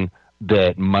confirmation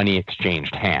that money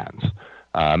exchanged hands.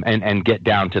 And get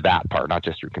down to that part, not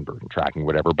just through conversion tracking,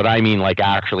 whatever, but I mean, like,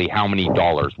 actually how many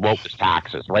dollars, what was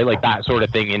taxes, right? Like that sort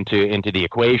of thing into the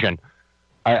equation.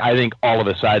 I think all of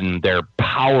a sudden their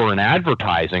power in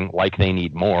advertising, like they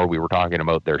need more. We were talking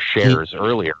about their shares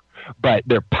earlier, but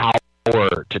their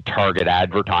power to target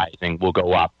advertising will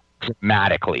go up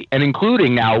dramatically, and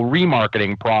including now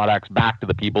remarketing products back to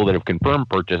the people that have confirmed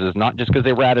purchases, not just because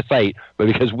they were out of sight, but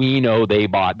because we know they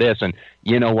bought this. And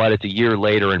you know what? It's a year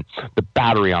later, and the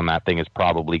battery on that thing is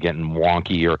probably getting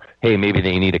wonky, or hey, maybe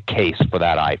they need a case for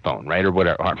that iPhone, right? Or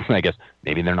whatever. I guess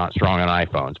maybe they're not strong on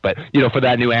iPhones, but you know, for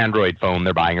that new Android phone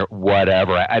they're buying or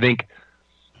whatever. I think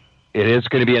it is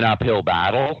going to be an uphill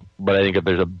battle, but I think if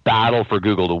there's a battle for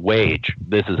Google to wage,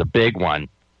 this is a big one.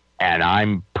 And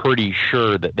I'm pretty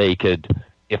sure that they could,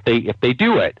 if they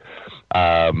do it,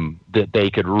 that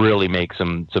they could really make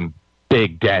some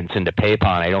big dents into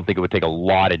PayPal. And I don't think it would take a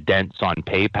lot of dents on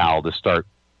PayPal to start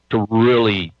to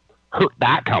really hurt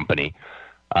that company.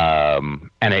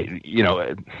 And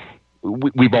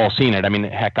we've all seen it. I mean,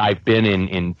 heck, I've been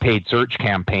in paid search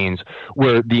campaigns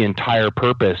where the entire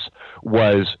purpose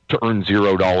was to earn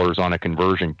 $0 on a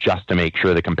conversion just to make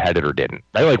sure the competitor didn't.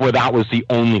 Right? Like, where that was the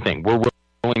only thing. We're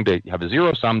willing to have a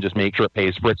zero sum, just make sure it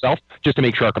pays for itself, just to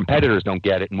make sure our competitors don't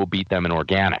get it, and we'll beat them in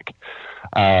organic.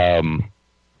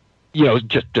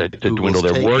 just to dwindle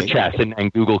their war chest,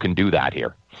 and Google can do that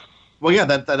here. Well, yeah,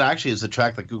 that actually is the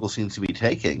track that Google seems to be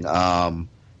taking.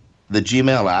 The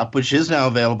Gmail app, which is now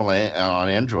available on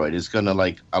Android, is going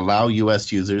to allow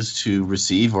U.S. users to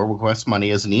receive or request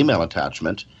money as an email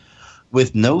attachment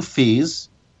with no fees,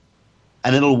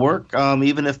 and it'll work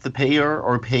even if the payer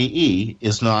or payee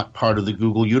is not part of the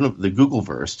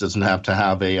Googleverse. Doesn't have to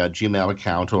have a Gmail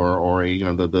account or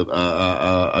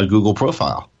a Google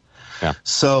profile. Yeah.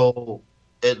 So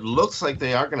it looks like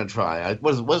they are going to try.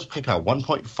 What is PayPal?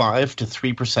 1.5 to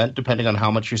 3%, depending on how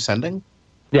much you're sending.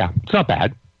 Yeah, it's not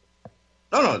bad.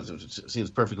 No, it seems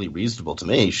perfectly reasonable to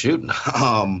me. Shoot.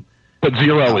 But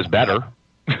 0 is better.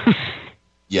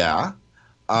 Yeah.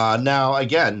 Now,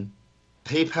 again,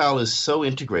 PayPal is so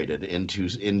integrated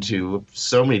into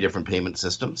so many different payment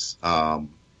systems.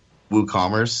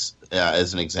 WooCommerce,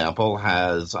 as an example,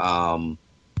 has 4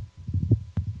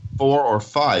 or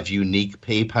 5 unique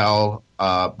PayPal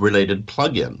related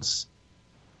plugins.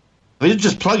 I mean,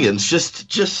 just plugins,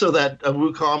 just so that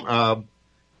WooCommerce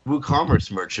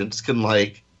merchants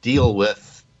can deal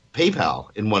with PayPal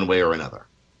in one way or another.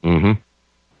 Mm-hmm.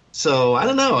 So I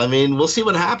don't know. I mean, we'll see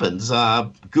what happens.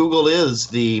 Google is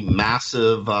the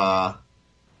massive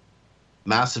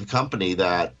company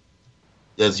that,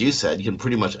 as you said, can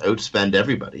pretty much outspend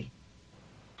everybody.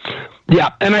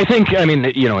 Yeah, and I think,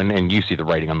 and you see the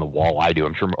writing on the wall. I do.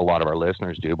 I'm sure a lot of our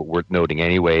listeners do, but worth noting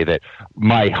anyway that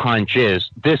my hunch is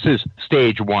this is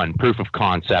stage 1, proof of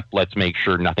concept. Let's make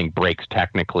sure nothing breaks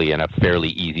technically in a fairly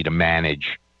easy to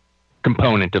manage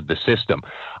component of the system.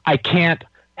 I can't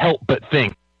help but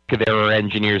think there are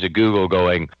engineers at Google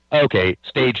going, okay,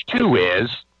 stage 2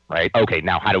 is, right, okay,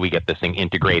 now how do we get this thing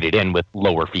integrated in with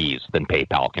lower fees than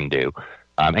PayPal can do,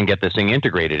 and get this thing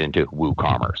integrated into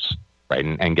WooCommerce? Right,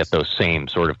 and get those same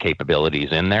sort of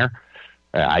capabilities in there.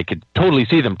 I could totally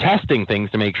see them testing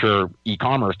things to make sure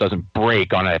e-commerce doesn't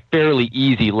break on a fairly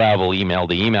easy level, email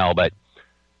to email, but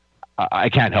I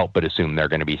can't help but assume they're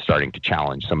going to be starting to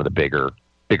challenge some of the bigger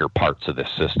parts of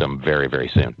this system very, very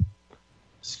soon.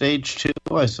 Stage 2,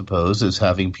 I suppose, is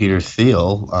having Peter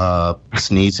Thiel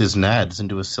sneeze his nads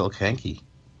into a silk hanky.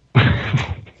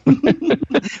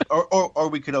 or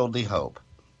we could only hope.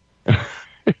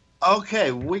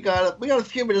 Okay, we got a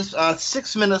few minutes,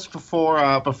 6 minutes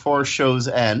before show's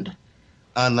end,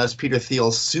 unless Peter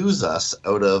Thiel sues us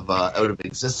out of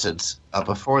existence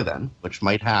before then, which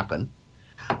might happen,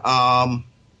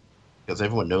 because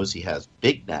everyone knows he has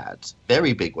big nads,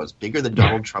 very big ones, bigger than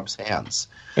Donald Trump's hands.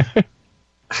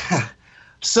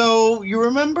 So you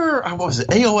remember, what was it?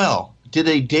 AOL did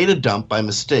a data dump by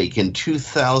mistake in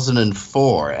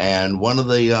 2004, and one of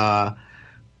the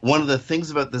things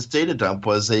about this data dump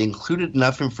was they included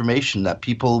enough information that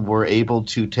people were able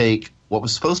to take what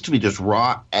was supposed to be just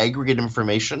raw aggregate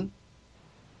information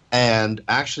and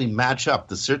actually match up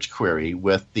the search query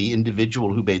with the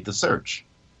individual who made the search.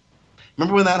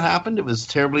 Remember when that happened? It was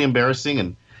terribly embarrassing,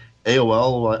 and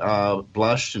AOL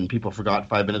blushed, and people forgot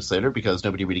 5 minutes later because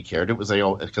nobody really cared. It was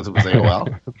because it was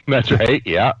AOL. That's right,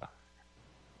 yeah.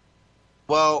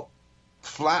 Well,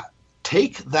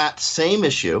 take that same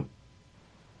issue,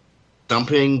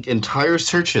 dumping entire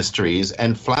search histories,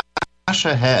 and flash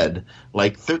ahead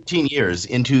 13 years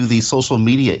into the social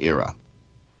media era.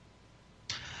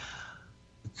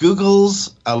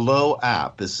 Google's Allo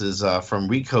app, this is from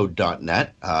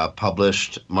Recode.net,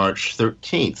 published March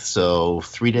 13th, so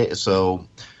 3 days. So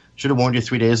should have warned you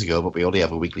 3 days ago, but we only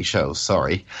have a weekly show.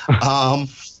 Sorry.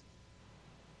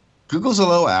 Google's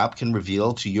Allo app can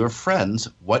reveal to your friends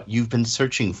what you've been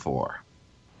searching for.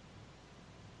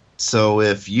 So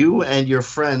if you and your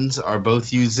friends are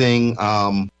both using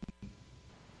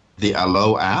the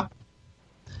Allo app,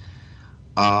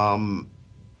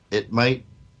 it might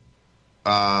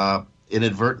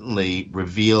inadvertently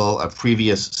reveal a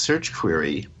previous search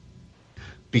query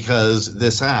because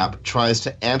this app tries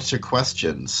to answer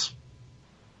questions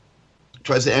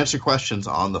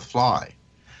on the fly.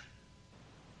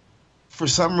 For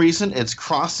some reason, it's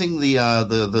crossing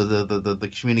the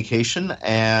communication,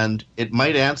 and it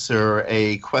might answer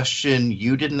a question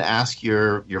you didn't ask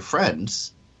your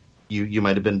friends. You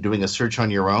might have been doing a search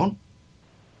on your own.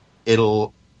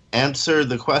 It'll answer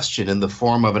the question in the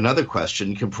form of another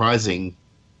question comprising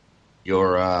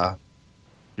your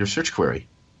search query.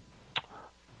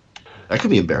 That could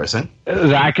be embarrassing.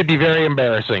 That could be very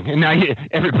embarrassing. And now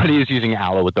everybody who's using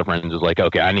Allo with their friends is like,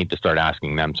 okay, I need to start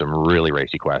asking them some really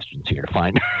racy questions here to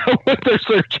find out what their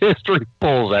search history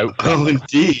pulls out. Oh,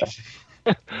 indeed.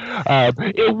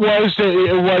 It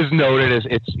was noted as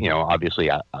it's obviously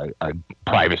a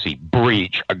privacy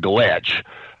breach, a glitch.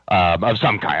 of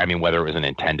some kind. I mean, whether it was an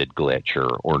intended glitch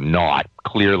or not,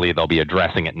 clearly they'll be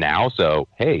addressing it now. So,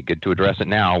 hey, good to address it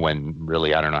now when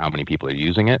really I don't know how many people are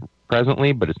using it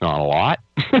presently, but it's not a lot.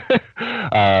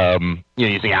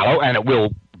 Using Allo, and it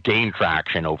will gain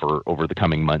traction over the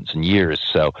coming months and years.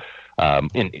 So,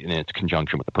 in its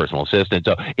conjunction with the personal assistant.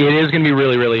 So it is going to be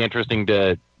really, really interesting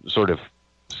to sort of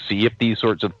see if these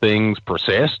sorts of things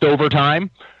persist over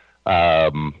time.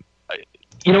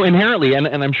 Inherently, and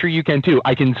I'm sure you can too,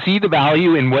 I can see the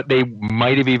value in what they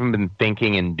might have even been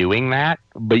thinking in doing that,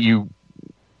 but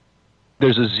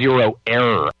there's a zero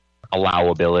error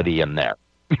allowability in there.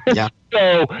 Yeah.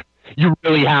 So you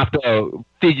really have to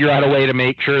figure out a way to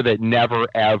make sure that never,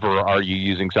 ever are you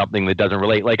using something that doesn't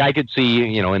relate. Like I could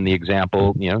see, in the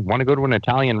example, want to go to an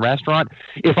Italian restaurant.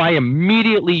 If I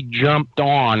immediately jumped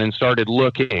on and started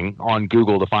looking on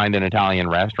Google to find an Italian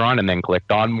restaurant and then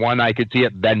clicked on one, I could see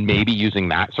it then maybe using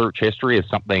that search history as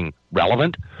something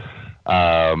relevant.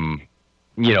 But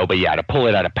yeah, to pull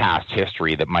it out of past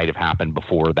history that might have happened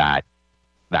before that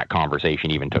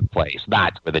conversation even took place,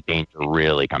 that's where the danger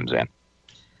really comes in.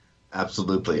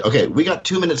 Absolutely. Okay, we got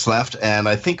 2 minutes left, and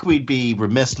I think we'd be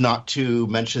remiss not to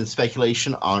mention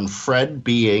speculation on Fred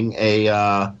being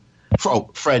the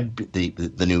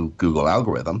new Google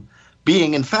algorithm,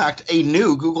 being in fact a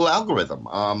new Google algorithm.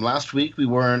 Last week we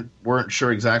weren't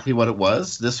sure exactly what it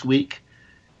was. This week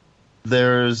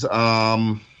there's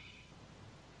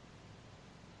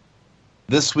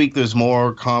there's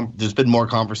more. There's been more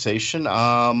conversation.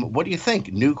 What do you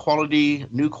think? New quality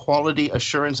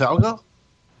assurance algo?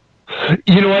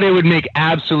 You know what? It would make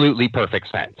absolutely perfect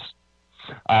sense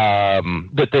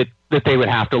that they would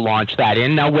have to launch that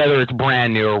in. Now, whether it's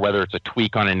brand new or whether it's a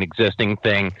tweak on an existing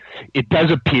thing, it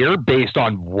does appear, based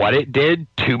on what it did,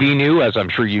 to be new, as I'm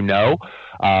sure you know.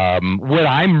 What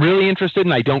I'm really interested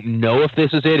in, I don't know if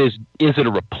this is it, is it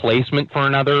a replacement for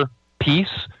another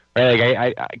piece? Right?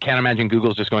 Like I can't imagine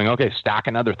Google's just going, okay, stack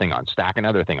another thing on,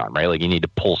 right? Like you need to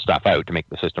pull stuff out to make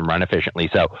the system run efficiently.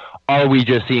 So are we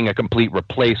just seeing a complete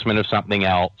replacement of something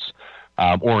else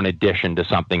or an addition to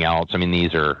something else? I mean,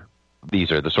 these are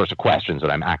the sorts of questions that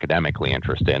I'm academically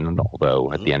interested in.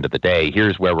 Although at the end of the day,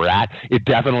 here's where we're at. It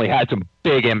definitely had some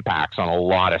big impacts on a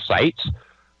lot of sites.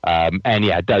 And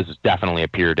yeah, it does definitely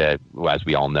appear to, as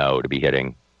we all know, to be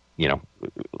hitting,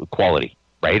 quality.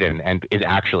 Right, and it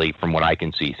actually, from what I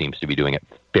can see, seems to be doing it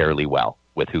fairly well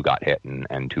with who got hit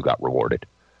and who got rewarded.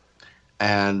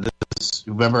 And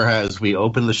remember, as we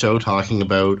opened the show talking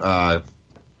about,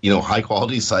 high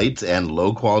quality sites and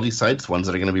low quality sites, ones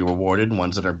that are going to be rewarded and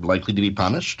ones that are likely to be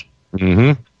punished.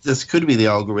 Mm-hmm. This could be the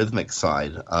algorithmic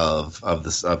side of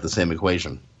the same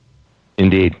equation.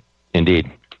 Indeed.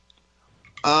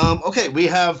 Okay, we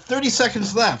have 30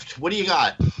 seconds left. What do you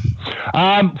got?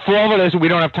 For all of this, we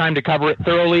don't have time to cover it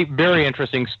thoroughly. Very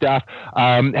interesting stuff.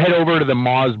 Head over to the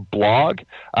Moz blog.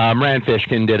 Rand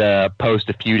Fishkin did a post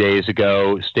a few days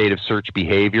ago, State of Search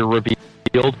Behavior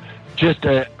Revealed. Just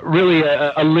really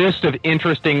a list of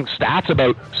interesting stats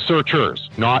about searchers,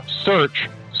 not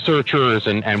searchers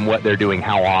and what they're doing,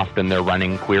 how often they're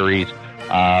running queries.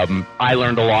 I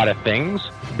learned a lot of things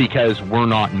because we're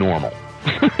not normal.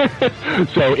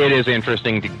 So it is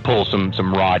interesting to pull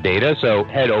some raw data. So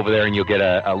head over there and you'll get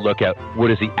a look at what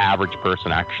does the average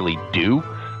person actually do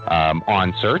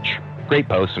on search. Great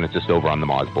post, and it's just over on the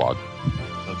Moz blog.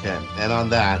 Okay, and on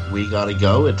that, we got to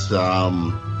go. It's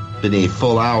been a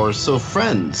full hour. So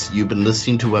friends, you've been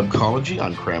listening to Webcology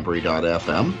on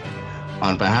Cranberry.fm.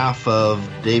 On behalf of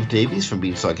Dave Davies from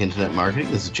Beanstalk Internet Marketing,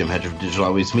 this is Jim Hedger from Digital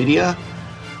Always Media.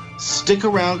 Stick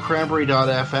around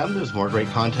Cranberry.fm. There's more great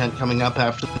content coming up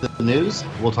after the news.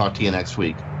 We'll talk to you next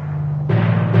week.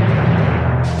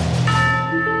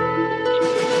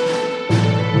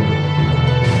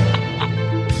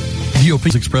 The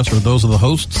opinions expressed are those of the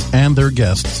hosts and their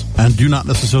guests and do not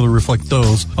necessarily reflect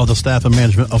those of the staff and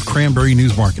management of Cranberry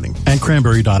News Marketing and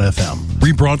Cranberry.fm.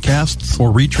 Rebroadcasts or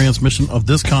retransmission of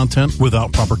this content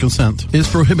without proper consent is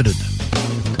prohibited.